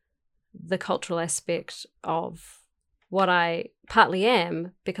the cultural aspect of what I partly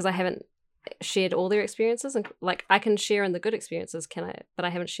am, because I haven't shared all their experiences, and like I can share in the good experiences, but I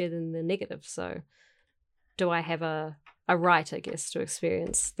haven't shared in the negative. So do I have a right, I guess, to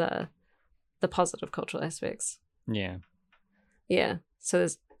experience the positive cultural aspects? Yeah. So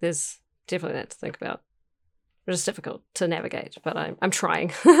there's definitely that to think about. It's just difficult to navigate, but I'm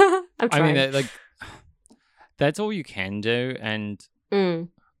trying. I'm trying. I mean, like that's all you can do, and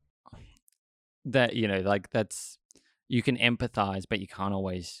that like that's, you can empathize, but you can't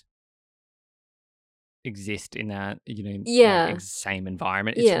always exist in that like, same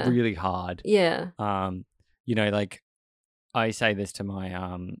environment. It's really hard. Like I say this to my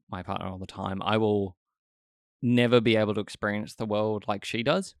my partner all the time. I will never be able to experience the world like she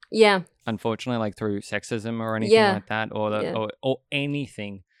does. Unfortunately, like through sexism or anything like that, or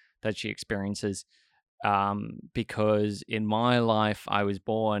anything that she experiences, because in my life I was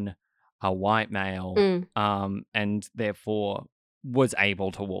born a white male, and therefore was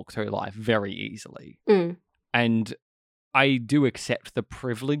able to walk through life very easily. And I do accept the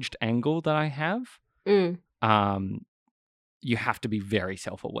privileged angle that I have. You have to be very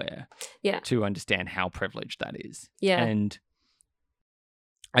self-aware to understand how privileged that is. And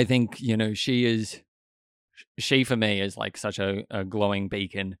I think, she for me is like such a glowing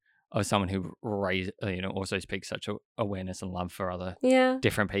beacon of someone who also speaks such awareness and love for other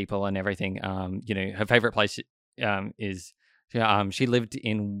different people and everything. Her favorite place is she lived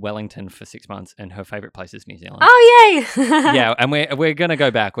in Wellington for 6 months, and her favorite place is New Zealand. Oh, yay! Yeah, and we're gonna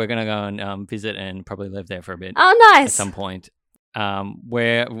go back. We're gonna go and visit and probably live there for a bit. Oh, nice! At some point.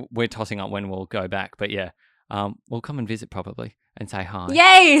 We're tossing up when we'll go back, but we'll come and visit probably and say hi.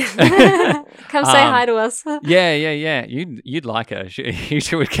 Yay! Come say hi to us. Yeah. You'd like her. You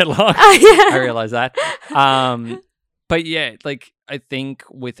two would get along. I realize that. But yeah, like I think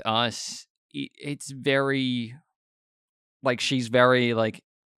with us, it's very like she's very like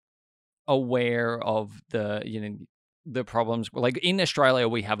aware of the the problems. Like in Australia,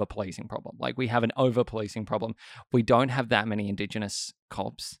 we have a policing problem. Like we have an over policing problem. We don't have that many Indigenous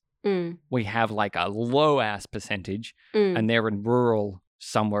cops. We have like a low ass percentage, and they're in rural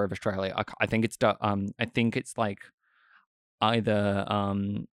somewhere of Australia. I think it's like either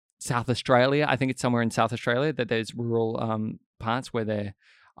South Australia. I think it's somewhere in South Australia that there's rural parts where there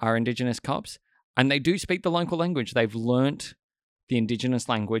are Indigenous cops, and they do speak the local language. They've learnt the Indigenous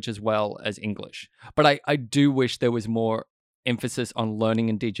language as well as English. But I do wish there was more emphasis on learning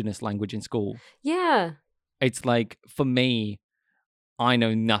Indigenous language in school. Yeah. It's like, for me, I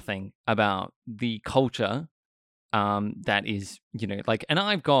know nothing about the culture that is, like, and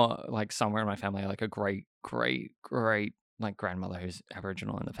I've got like somewhere in my family like a great like grandmother who's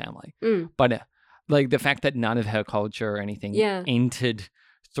Aboriginal in the family. But like the fact that none of her culture or anything entered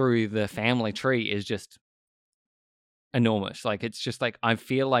through the family tree is just enormous. Like, it's just like I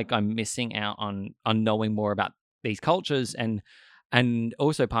feel like I'm missing out on knowing more about these cultures, and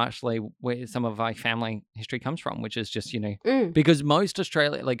also partially where some of my family history comes from, which is just, because most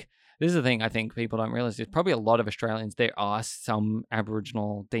Australia, like, this is the thing I think people don't realize. There's probably a lot of Australians, there are some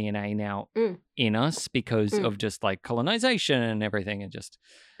Aboriginal DNA now in us because of just like colonization and everything, and just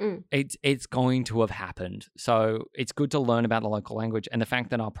it's going to have happened. So it's good to learn about the local language, and the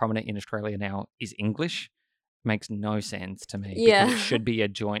fact that our prominent in Australia now is English makes no sense to me. Yeah. Because it should be a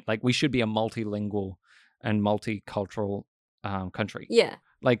joint, like, we should be a multilingual and multicultural country. Yeah.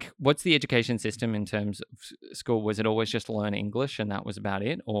 Like, what's the education system in terms of school? Was it always just learn English and that was about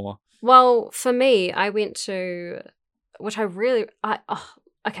it? Or Well, for me, I went to, which I really,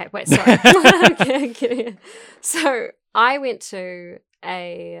 okay, wait, sorry. Okay. So I went to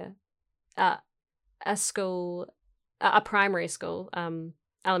a school, a primary school,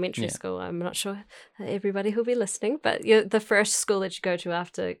 elementary school. I'm not sure everybody who'll be listening, but you're the first school that you go to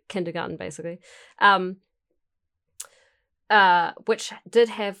after kindergarten, basically. Which did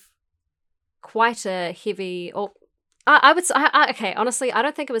have quite a heavy, or I would say, okay, honestly, I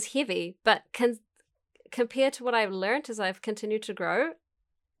don't think it was heavy, but compared to what I've learned as I've continued to grow,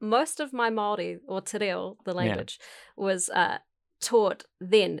 most of my Māori, or te reo, the language, was taught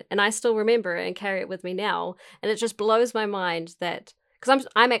then, and I still remember it and carry it with me now, and it just blows my mind that, because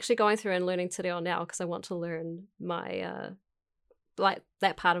I'm actually going through and learning te reo now because I want to learn my, like,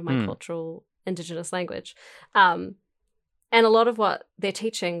 that part of my cultural Indigenous language. And a lot of what they're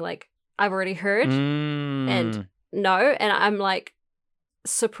teaching, like, I've already heard and know, and I'm like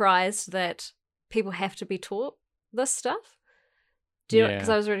surprised that people have to be taught this stuff. Do you know? Because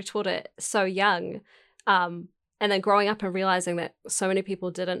I was already taught it so young, and then growing up and realizing that so many people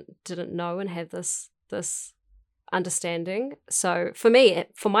didn't know and have this understanding. So for me,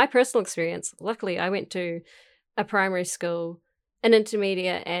 for my personal experience, luckily I went to a primary school, an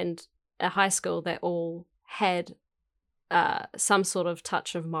intermediate, and a high school that all had some sort of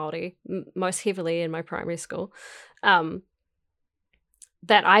touch of Māori, most heavily in my primary school, that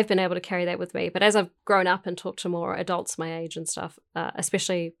I've been able to carry that with me. But as I've grown up and talked to more adults my age and stuff,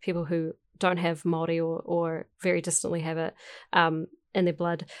 especially people who don't have Māori or very distantly have it in their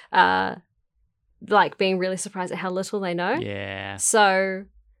blood, like being really surprised at how little they know. Yeah. So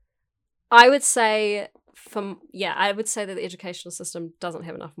I would say that the educational system doesn't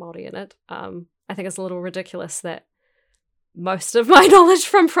have enough Māori in it. I think it's a little ridiculous that most of my knowledge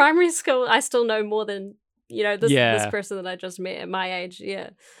from primary school, I still know more than, this person that I just met at my age.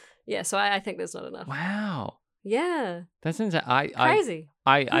 Yeah. So I think there's not enough. Wow. Yeah. That's insane. Crazy.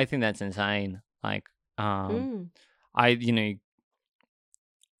 I think that's insane. Like,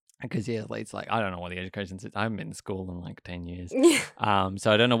 because it's like, I don't know what the education system. I haven't been in school in like 10 years.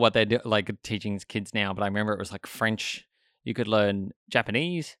 So I don't know what they're like teaching kids now. But I remember it was like French. You could learn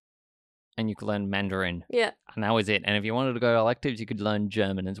Japanese, and you could learn Mandarin. Yeah. And that was it. And if you wanted to go electives, you could learn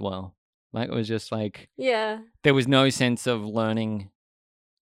German as well. Like, it was just like, there was no sense of learning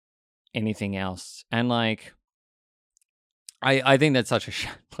anything else. And like, I think that's such a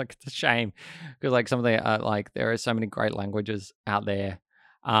it's a shame, because like some of the like, there are so many great languages out there,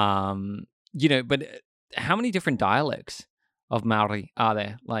 but how many different dialects of Maori are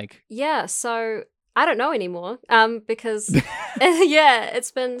there? Like, so I don't know anymore, because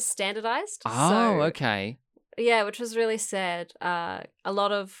it's been standardized. Okay. Yeah, which was really sad. A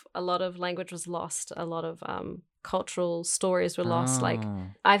lot of language was lost. A lot of cultural stories were lost. Like,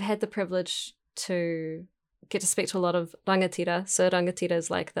 I've had the privilege to get to speak to a lot of rangatira. So rangatira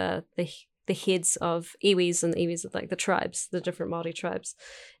is like the heads of iwis, and the iwis are like the tribes, the different Māori tribes,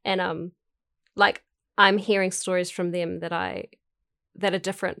 and like, I'm hearing stories from them that are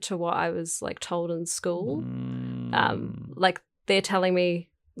different to what I was like told in school. Like, they're telling me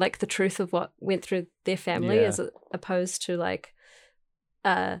like the truth of what went through their family, as opposed to like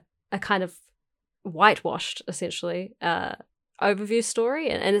a kind of whitewashed, essentially, overview story.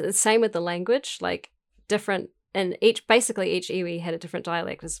 And the same with the language, like different, and each iwi had a different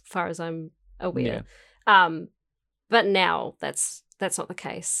dialect as far as I'm aware. But now that's not the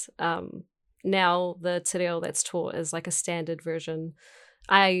case. Now the te reo that's taught is like a standard version.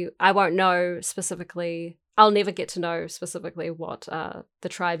 I won't know specifically I'll never get to know specifically what the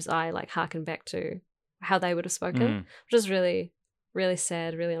tribes I like harken back to, how they would have spoken, which is really, really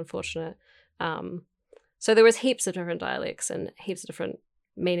sad, really unfortunate. So there was heaps of different dialects and heaps of different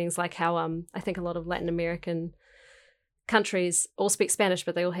meanings, like how I think a lot of Latin American countries all speak Spanish,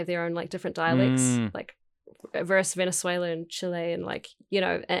 but they all have their own like different dialects, like versus Venezuela and Chile, and like, you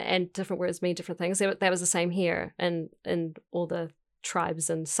know, and different words mean different things. That was the same here, and all the tribes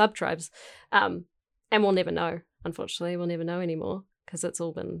and sub-tribes, and we'll never know. Unfortunately, we'll never know anymore because it's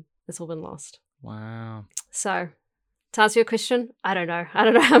all been lost. Wow. So, to answer your question, I don't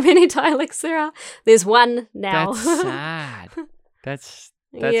know how many dialects there are. There's one now. That's sad. That's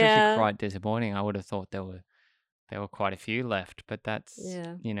actually quite disappointing. I would have thought there were quite a few left, but that's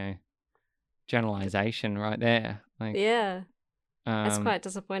you know, generalization right there. Like, that's quite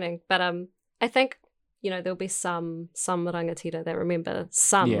disappointing. But I think, you know, there'll be some rangatira that remember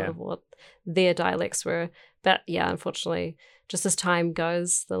some of what their dialects were. But yeah, unfortunately, just as time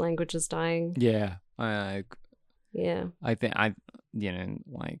goes, the language is dying. Yeah. I think you know,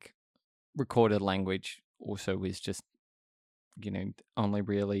 like, recorded language also was just, you know, only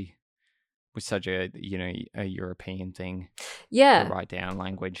really was such a, you know, a European thing. Yeah. To write down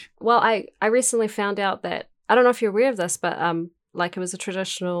language. Well, I recently found out that, I don't know if you're aware of this, but like, it was a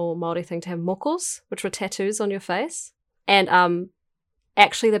traditional Māori thing to have mokos, which were tattoos on your face. And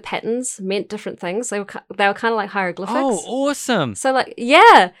actually the patterns meant different things. They were kind of like hieroglyphics. Oh, awesome. So like,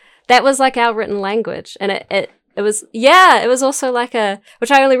 yeah, that was like our written language. And it was also like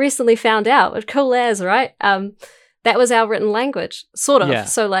which I only recently found out, which cool as, right? That was our written language, sort of. Yeah.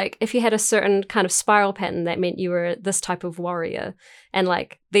 So like, if you had a certain kind of spiral pattern, that meant you were this type of warrior. And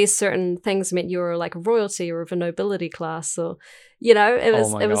like, these certain things meant you were like royalty or of a nobility class, or, you know, it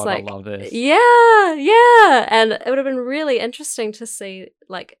was like, I love this. Yeah. And it would have been really interesting to see,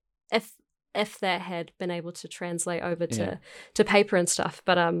 like, if that had been able to translate over to paper and stuff.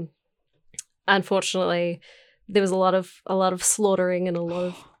 But unfortunately, there was a lot of slaughtering and a lot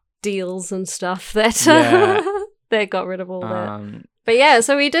of deals and stuff that that got rid of all that. But yeah,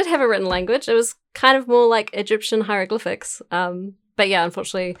 so we did have a written language. It was kind of more like Egyptian hieroglyphics. But yeah,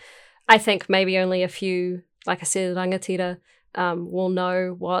 unfortunately, I think maybe only a few, like I said, rangatira, will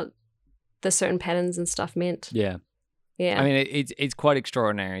know what the certain patterns and stuff meant. Yeah. Yeah. I mean, it's quite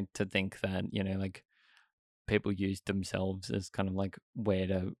extraordinary to think that, you know, like, people used themselves as kind of like where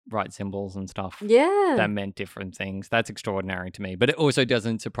to write symbols and stuff. Yeah. That meant different things. That's extraordinary to me. But it also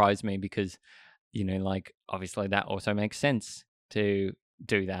doesn't surprise me because, you know, like, obviously that also makes sense to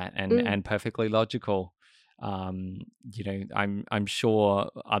do that and perfectly logical. You know, I'm sure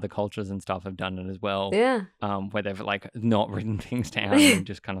other cultures and stuff have done it as well. Yeah. Where they've like not written things down and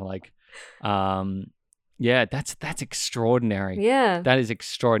just kind of like, yeah, that's extraordinary. Yeah. That is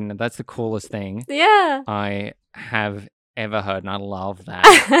extraordinary. That's the coolest thing I have ever heard, and I love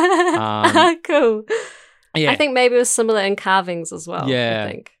that. Cool. Yeah. I think maybe it was similar in carvings as well. Yeah. I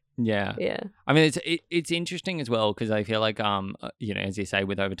think. Yeah. I mean, it's interesting as well because I feel like, you know, as you say,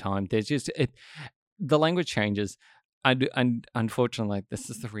 with over time, there's just the language changes. And unfortunately,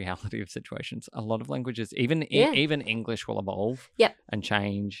 this is the reality of situations. A lot of languages, even English, will evolve and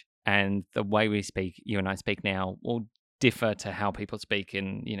change. And the way we speak, you and I speak now, will differ to how people speak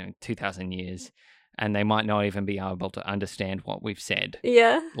in, you know, 2,000 years. And they might not even be able to understand what we've said.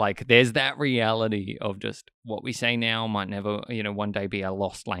 Yeah. Like, there's that reality of just what we say now might never, you know, one day be a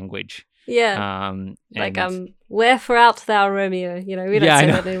lost language. Yeah. Like, wherefore art thou, Romeo? You know, we don't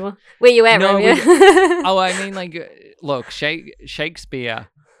say that anymore. Where you at, no, Romeo? I mean, like, look, Shakespeare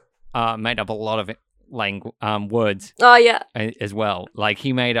made up a lot of words. Oh, yeah. As well. Like,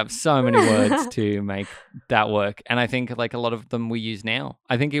 he made up so many words to make that work. And I think, like, a lot of them we use now.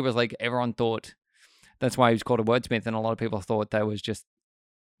 I think it was like everyone thought, that's why he was called a wordsmith, and a lot of people thought they was just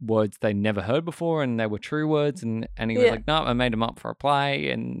words they never heard before and they were true words, and he was like, no, I made them up for a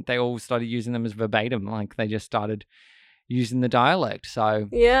play, and they all started using them as verbatim, like they just started using the dialect. So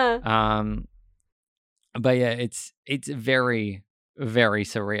but yeah, it's very, very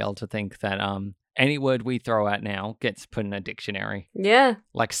surreal to think that any word we throw out now gets put in a dictionary. Yeah.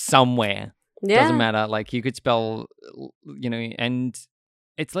 Like, somewhere. Yeah. Doesn't matter. Like, you could spell, you know, and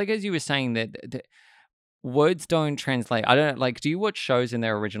it's like, as you were saying, that words don't translate. I don't like. Do you watch shows in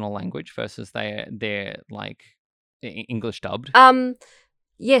their original language versus they're like English dubbed?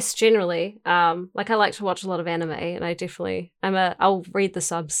 Yes, generally. Like, I like to watch a lot of anime, and I'll read the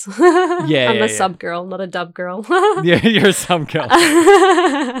subs. I'm a sub girl, not a dub girl. Yeah, you're a sub girl.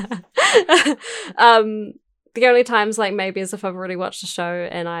 The only times, like, maybe is if I've already watched a show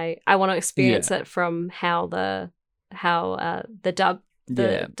and I want to experience it from how the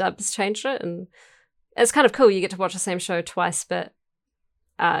dubs changed it, and it's kind of cool. You get to watch the same show twice, but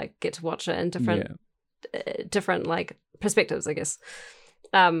get to watch it in different like perspectives, I guess.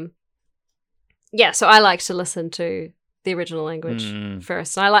 So I like to listen to the original language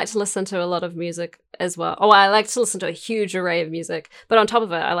first. And I like to listen to a lot of music as well. Oh, I like to listen to a huge array of music. But on top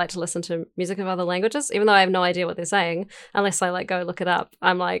of it, I like to listen to music of other languages, even though I have no idea what they're saying, unless I like go look it up.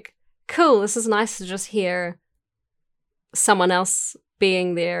 I'm like, cool, this is nice to just hear someone else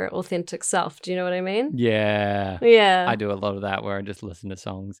being their authentic self. Do you know what I mean? Yeah. Yeah. I do a lot of that where I just listen to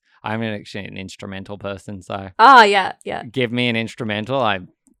songs. I'm actually an instrumental person, so Oh, yeah. give me an instrumental, I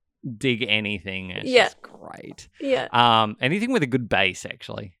dig anything. It's just great. Yeah. Anything with a good bass,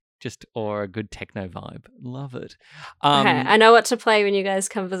 actually, or a good techno vibe. Love it. Okay, I know what to play when you guys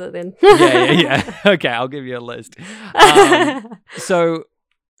come visit then. yeah. Okay, I'll give you a list. So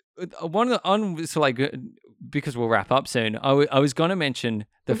because we'll wrap up soon, I was going to mention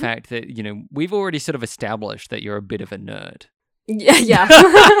the fact that, you know, we've already sort of established that you're a bit of a nerd. Yeah.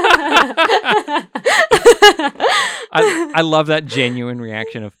 I love that genuine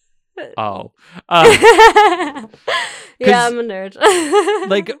reaction of, oh. Yeah, I'm a nerd.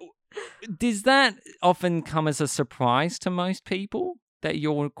 Like, does that often come as a surprise to most people that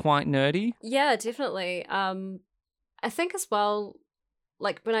you're quite nerdy? Yeah, definitely. I think as well,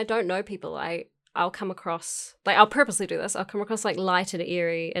 like when I don't know people, I'll come across, like I'll purposely do this, I'll come across like light and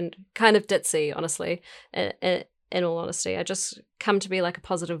airy and kind of ditzy, honestly, in all honesty. I just come to be like a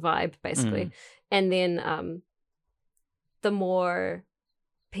positive vibe, basically. And then the more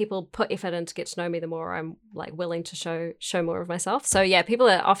people put effort in to get to know me, the more I'm like willing to show more of myself. So yeah, people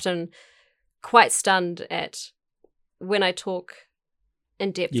are often quite stunned at when I talk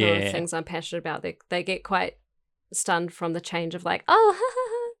in depth on things I'm passionate about. They get quite stunned from the change of like, oh,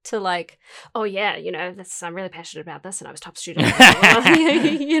 to like, oh yeah, you know, I'm really passionate about this, and I was top student.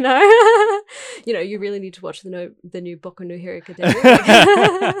 you know, you really need to watch the new Boku no Hero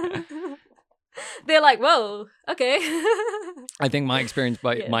Academia. They're like, whoa, okay. I think my experience,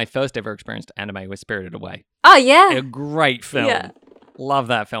 my first ever experience to anime was Spirited Away. Oh yeah, a great film. Yeah. Love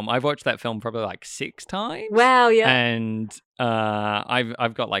that film. I've watched that film probably like 6 times. Wow, yeah. And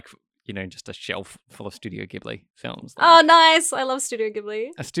I've got like, you know, just a shelf full of Studio Ghibli films. Oh, nice. I love Studio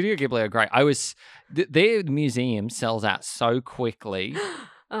Ghibli. Studio Ghibli are great. Their museum sells out so quickly.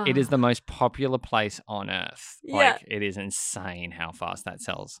 Oh. It is the most popular place on earth. Yeah. Like, it is insane how fast that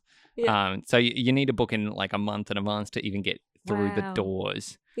sells. Yeah. So you need to book in like a month in advance to even get through the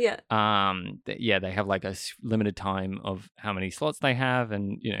doors. Yeah. They have like a limited time of how many slots they have,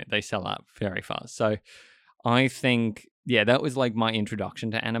 and you know, they sell out very fast. So I think, that was like my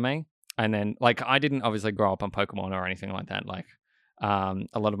introduction to anime. And then like, I didn't obviously grow up on Pokemon or anything like that. Like, a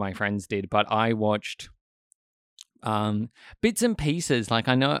lot of my friends did, but I watched bits and pieces. Like,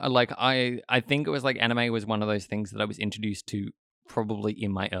 I know, like I think it was like anime was one of those things that I was introduced to probably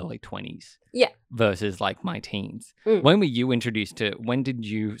in my early 20s. Yeah. Versus like my teens. When were you introduced to, when did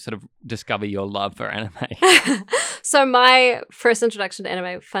you sort of discover your love for anime? So my first introduction to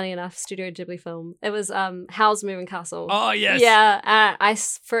anime, funny enough, Studio Ghibli film, it was Howl's Moving Castle. Oh, yes. Yeah. I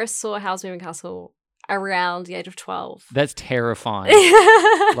first saw Howl's Moving Castle around the age of 12. That's terrifying.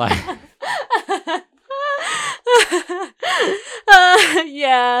 Like...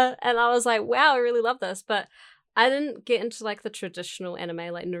 yeah. And I was like, wow, I really love this. But I didn't get into like the traditional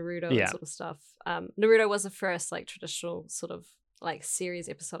anime like Naruto and sort of stuff. Naruto was the first like traditional sort of like series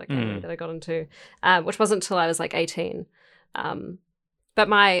episodic anime that I got into, which wasn't until I was like 18.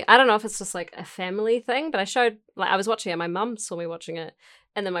 But I don't know if it's just like a family thing, but I was watching it. My mum saw me watching it,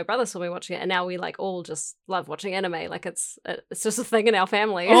 and then my brother saw me watching it, and now we like all just love watching anime. Like it's just a thing in our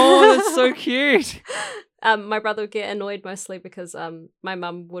family. Oh, that's so cute. My brother would get annoyed mostly because my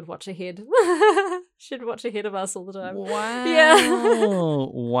mum would watch ahead. She'd watch ahead of us all the time. Wow. Yeah.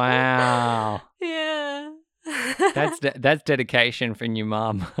 Wow. Yeah. That's dedication from your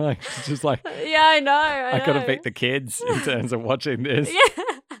mum. She's just like, yeah, I know. I gotta beat the kids in terms of watching this. Yeah.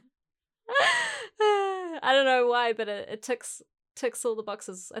 I don't know why, but it ticks all the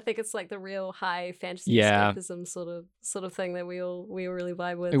boxes. I think it's like the real high fantasy escapism sort of thing that we all really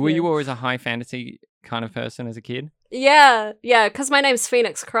vibe with. Were you always a high fantasy kind of person as a kid? Yeah, because my name's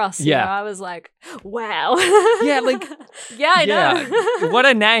Phoenix Cross. You know, I was like, wow. Yeah, like I know. What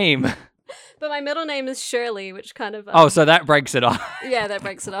a name. But my middle name is Shirley, which kind of so that breaks it off. Yeah, that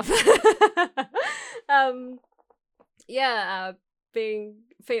breaks it off. Being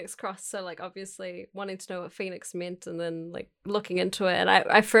Phoenix Cross, so like obviously wanting to know what Phoenix meant, and then like looking into it, and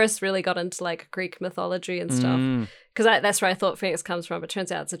I first really got into like Greek mythology and stuff, because that's where I thought Phoenix comes from. It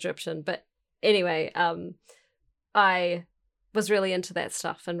turns out it's Egyptian, but anyway, I was really into that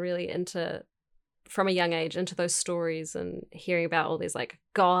stuff and really into from a young age into those stories and hearing about all these like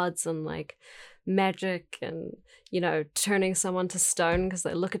gods and like magic and, you know, turning someone to stone because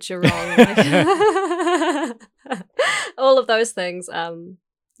they look at you wrong. Like, all of those things.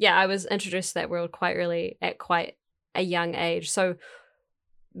 Yeah, I was introduced to that world quite early at quite a young age. So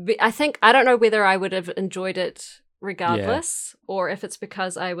I think, I don't know whether I would have enjoyed it regardless, or if it's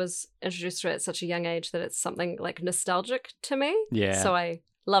because I was introduced to it at such a young age that it's something like nostalgic to me. Yeah. So I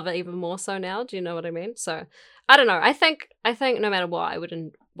love it even more so now. Do you know what I mean? So I don't know. I think no matter what, I would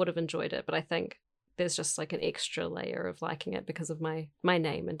have enjoyed it, but I think there's just like an extra layer of liking it because of my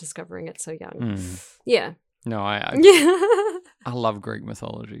name and discovering it so young. Yeah. No, I love Greek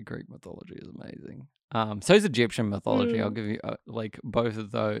mythology. Greek mythology is amazing. So is Egyptian mythology. I'll give you like both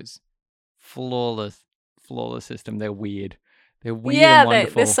of those. Flawless system. They're weird. They're weird and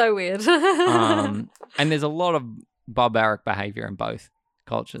wonderful. They're so weird. And there's a lot of barbaric behavior in both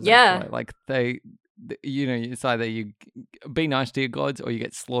cultures. Yeah. Actually. Like you know, it's either you be nice to your gods or you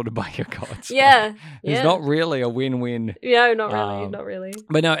get slaughtered by your gods. Yeah. Like, it's not really a win-win. Yeah, not really.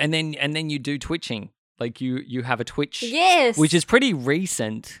 But no, and then you do twitching. Like you have a Twitch. Yes. Which is pretty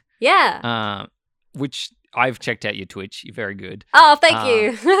recent. Yeah. Which I've checked out your Twitch. You're very good. Oh, thank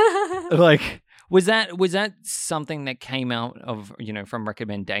you. Like, was that something that came out of, you know, from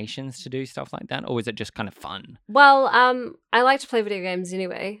recommendations to do stuff like that, or was it just kind of fun? Well, I like to play video games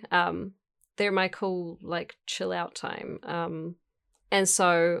anyway. They're my cool like chill out time. And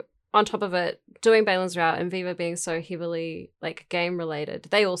so on top of it, doing Balin's Route and Viva being so heavily like game related,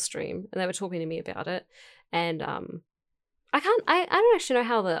 they all stream and they were talking to me about it. And I don't actually know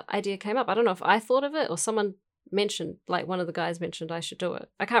how the idea came up. I don't know if I thought of it or someone mentioned, like one of the guys mentioned I should do it.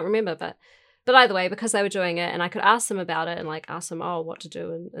 I can't remember, but either way, because they were doing it and I could ask them about it and like ask them, what to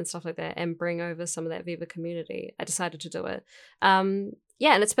do and stuff like that and bring over some of that Viva community, I decided to do it.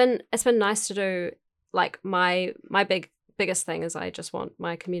 Yeah, and it's been nice to do. Like my biggest thing is I just want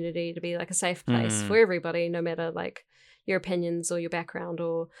my community to be like a safe place for everybody, no matter like your opinions or your background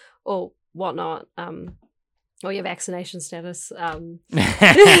or whatnot. Or your vaccination status.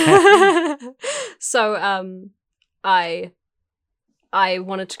 So I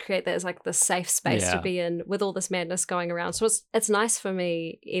wanted to create that as like the safe space to be in with all this madness going around. So it's nice for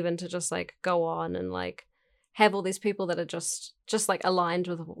me even to just like go on and like have all these people that are just like aligned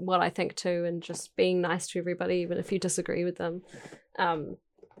with what I think too, and just being nice to everybody even if you disagree with them. And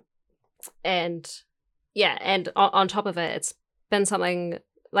on top of it, it's been something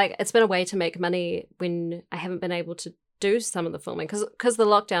like, it's been a way to make money when I haven't been able to do some of the filming because the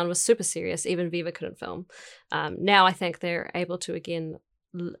lockdown was super serious. Even Viva couldn't film. Now I think they're able to again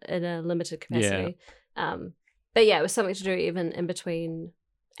in a limited capacity. But yeah, it was something to do even in between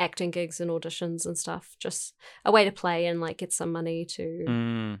acting gigs and auditions and stuff. Just a way to play and like get some money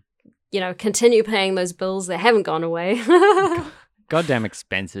to, you know, continue paying those bills that haven't gone away. Goddamn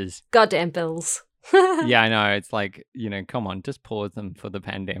expenses. Goddamn bills. Yeah, I know. It's like, you know, come on, just pause them for the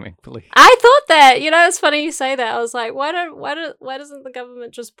pandemic, please. I thought that. You know, it's funny you say that. I was like, why doesn't the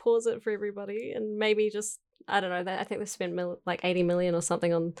government just pause it for everybody and maybe just, I don't know. I think they spent like 80 million or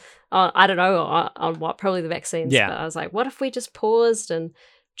something on I don't know on what, probably the vaccines. Yeah. But I was like, what if we just paused and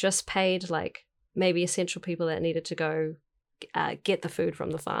just paid like maybe essential people that needed to go get the food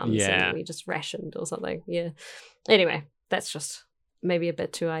from the farms and we just rationed or something. Yeah. Anyway, that's just maybe a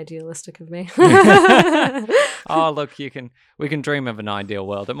bit too idealistic of me. Oh, look, we can dream of an ideal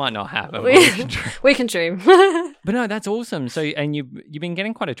world. It might not happen. We can dream. But no, that's awesome. So, and you've been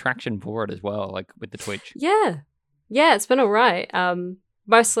getting quite a traction for it as well, like with the Twitch. Yeah, it's been all right.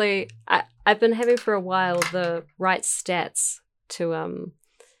 Mostly, I've been having for a while the right stats to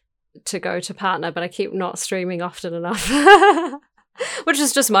go to partner, but I keep not streaming often enough, which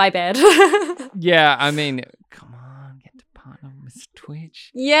is just my bad. Yeah, I mean, come on, get to partner with Twitch.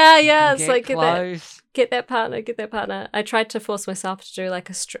 Yeah, it's like close. Get that partner. I tried to force myself to do like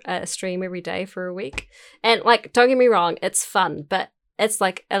a stream every day for a week, and like, don't get me wrong, it's fun, but it's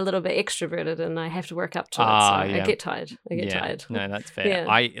like a little bit extroverted, and I have to work up to it. So I get tired. Tired. No, that's fair. Yeah.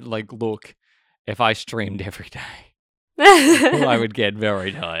 I look, if I streamed every day, I would get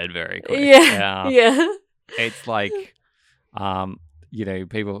very tired very quick. Yeah. It's like, you know,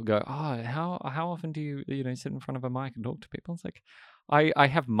 people go, oh, how often do you sit in front of a mic and talk to people? It's like, I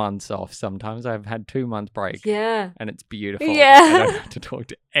have months off sometimes. I've had 2 months break. Yeah. And it's beautiful. Yeah. I don't have to talk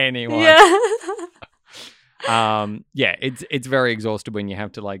to anyone. Yeah. It's very exhausting when you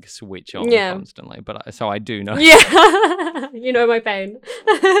have to like switch on constantly. But so I do know. Yeah. You know my pain.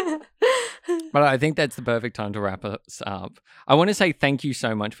 But I think that's the perfect time to wrap us up. I want to say thank you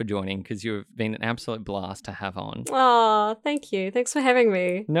so much for joining because you've been an absolute blast to have on. Oh, thank you. Thanks for having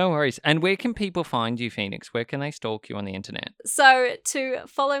me. No worries. And where can people find you, Phoenix? Where can they stalk you on the internet? So to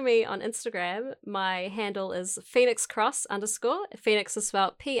follow me on Instagram, my handle is phoenixcross_. Phoenix is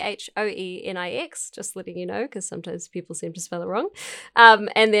spelled Phoenix, just letting you know, because sometimes people seem to spell it wrong.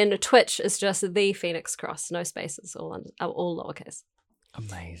 And then Twitch is just the Phoenix Cross, no spaces, all lowercase.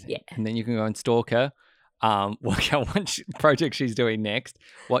 Amazing. Yeah. And then you can go and stalk her, work out what project she's doing next,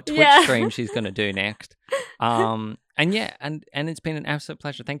 what Twitch stream she's going to do next. And it's been an absolute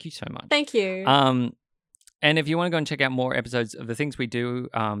pleasure. Thank you so much. Thank you. And if you want to go and check out more episodes of the things we do,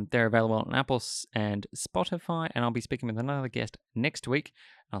 they're available on Apple and Spotify. And I'll be speaking with another guest next week.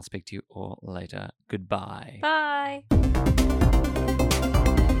 I'll speak to you all later. Goodbye. Bye.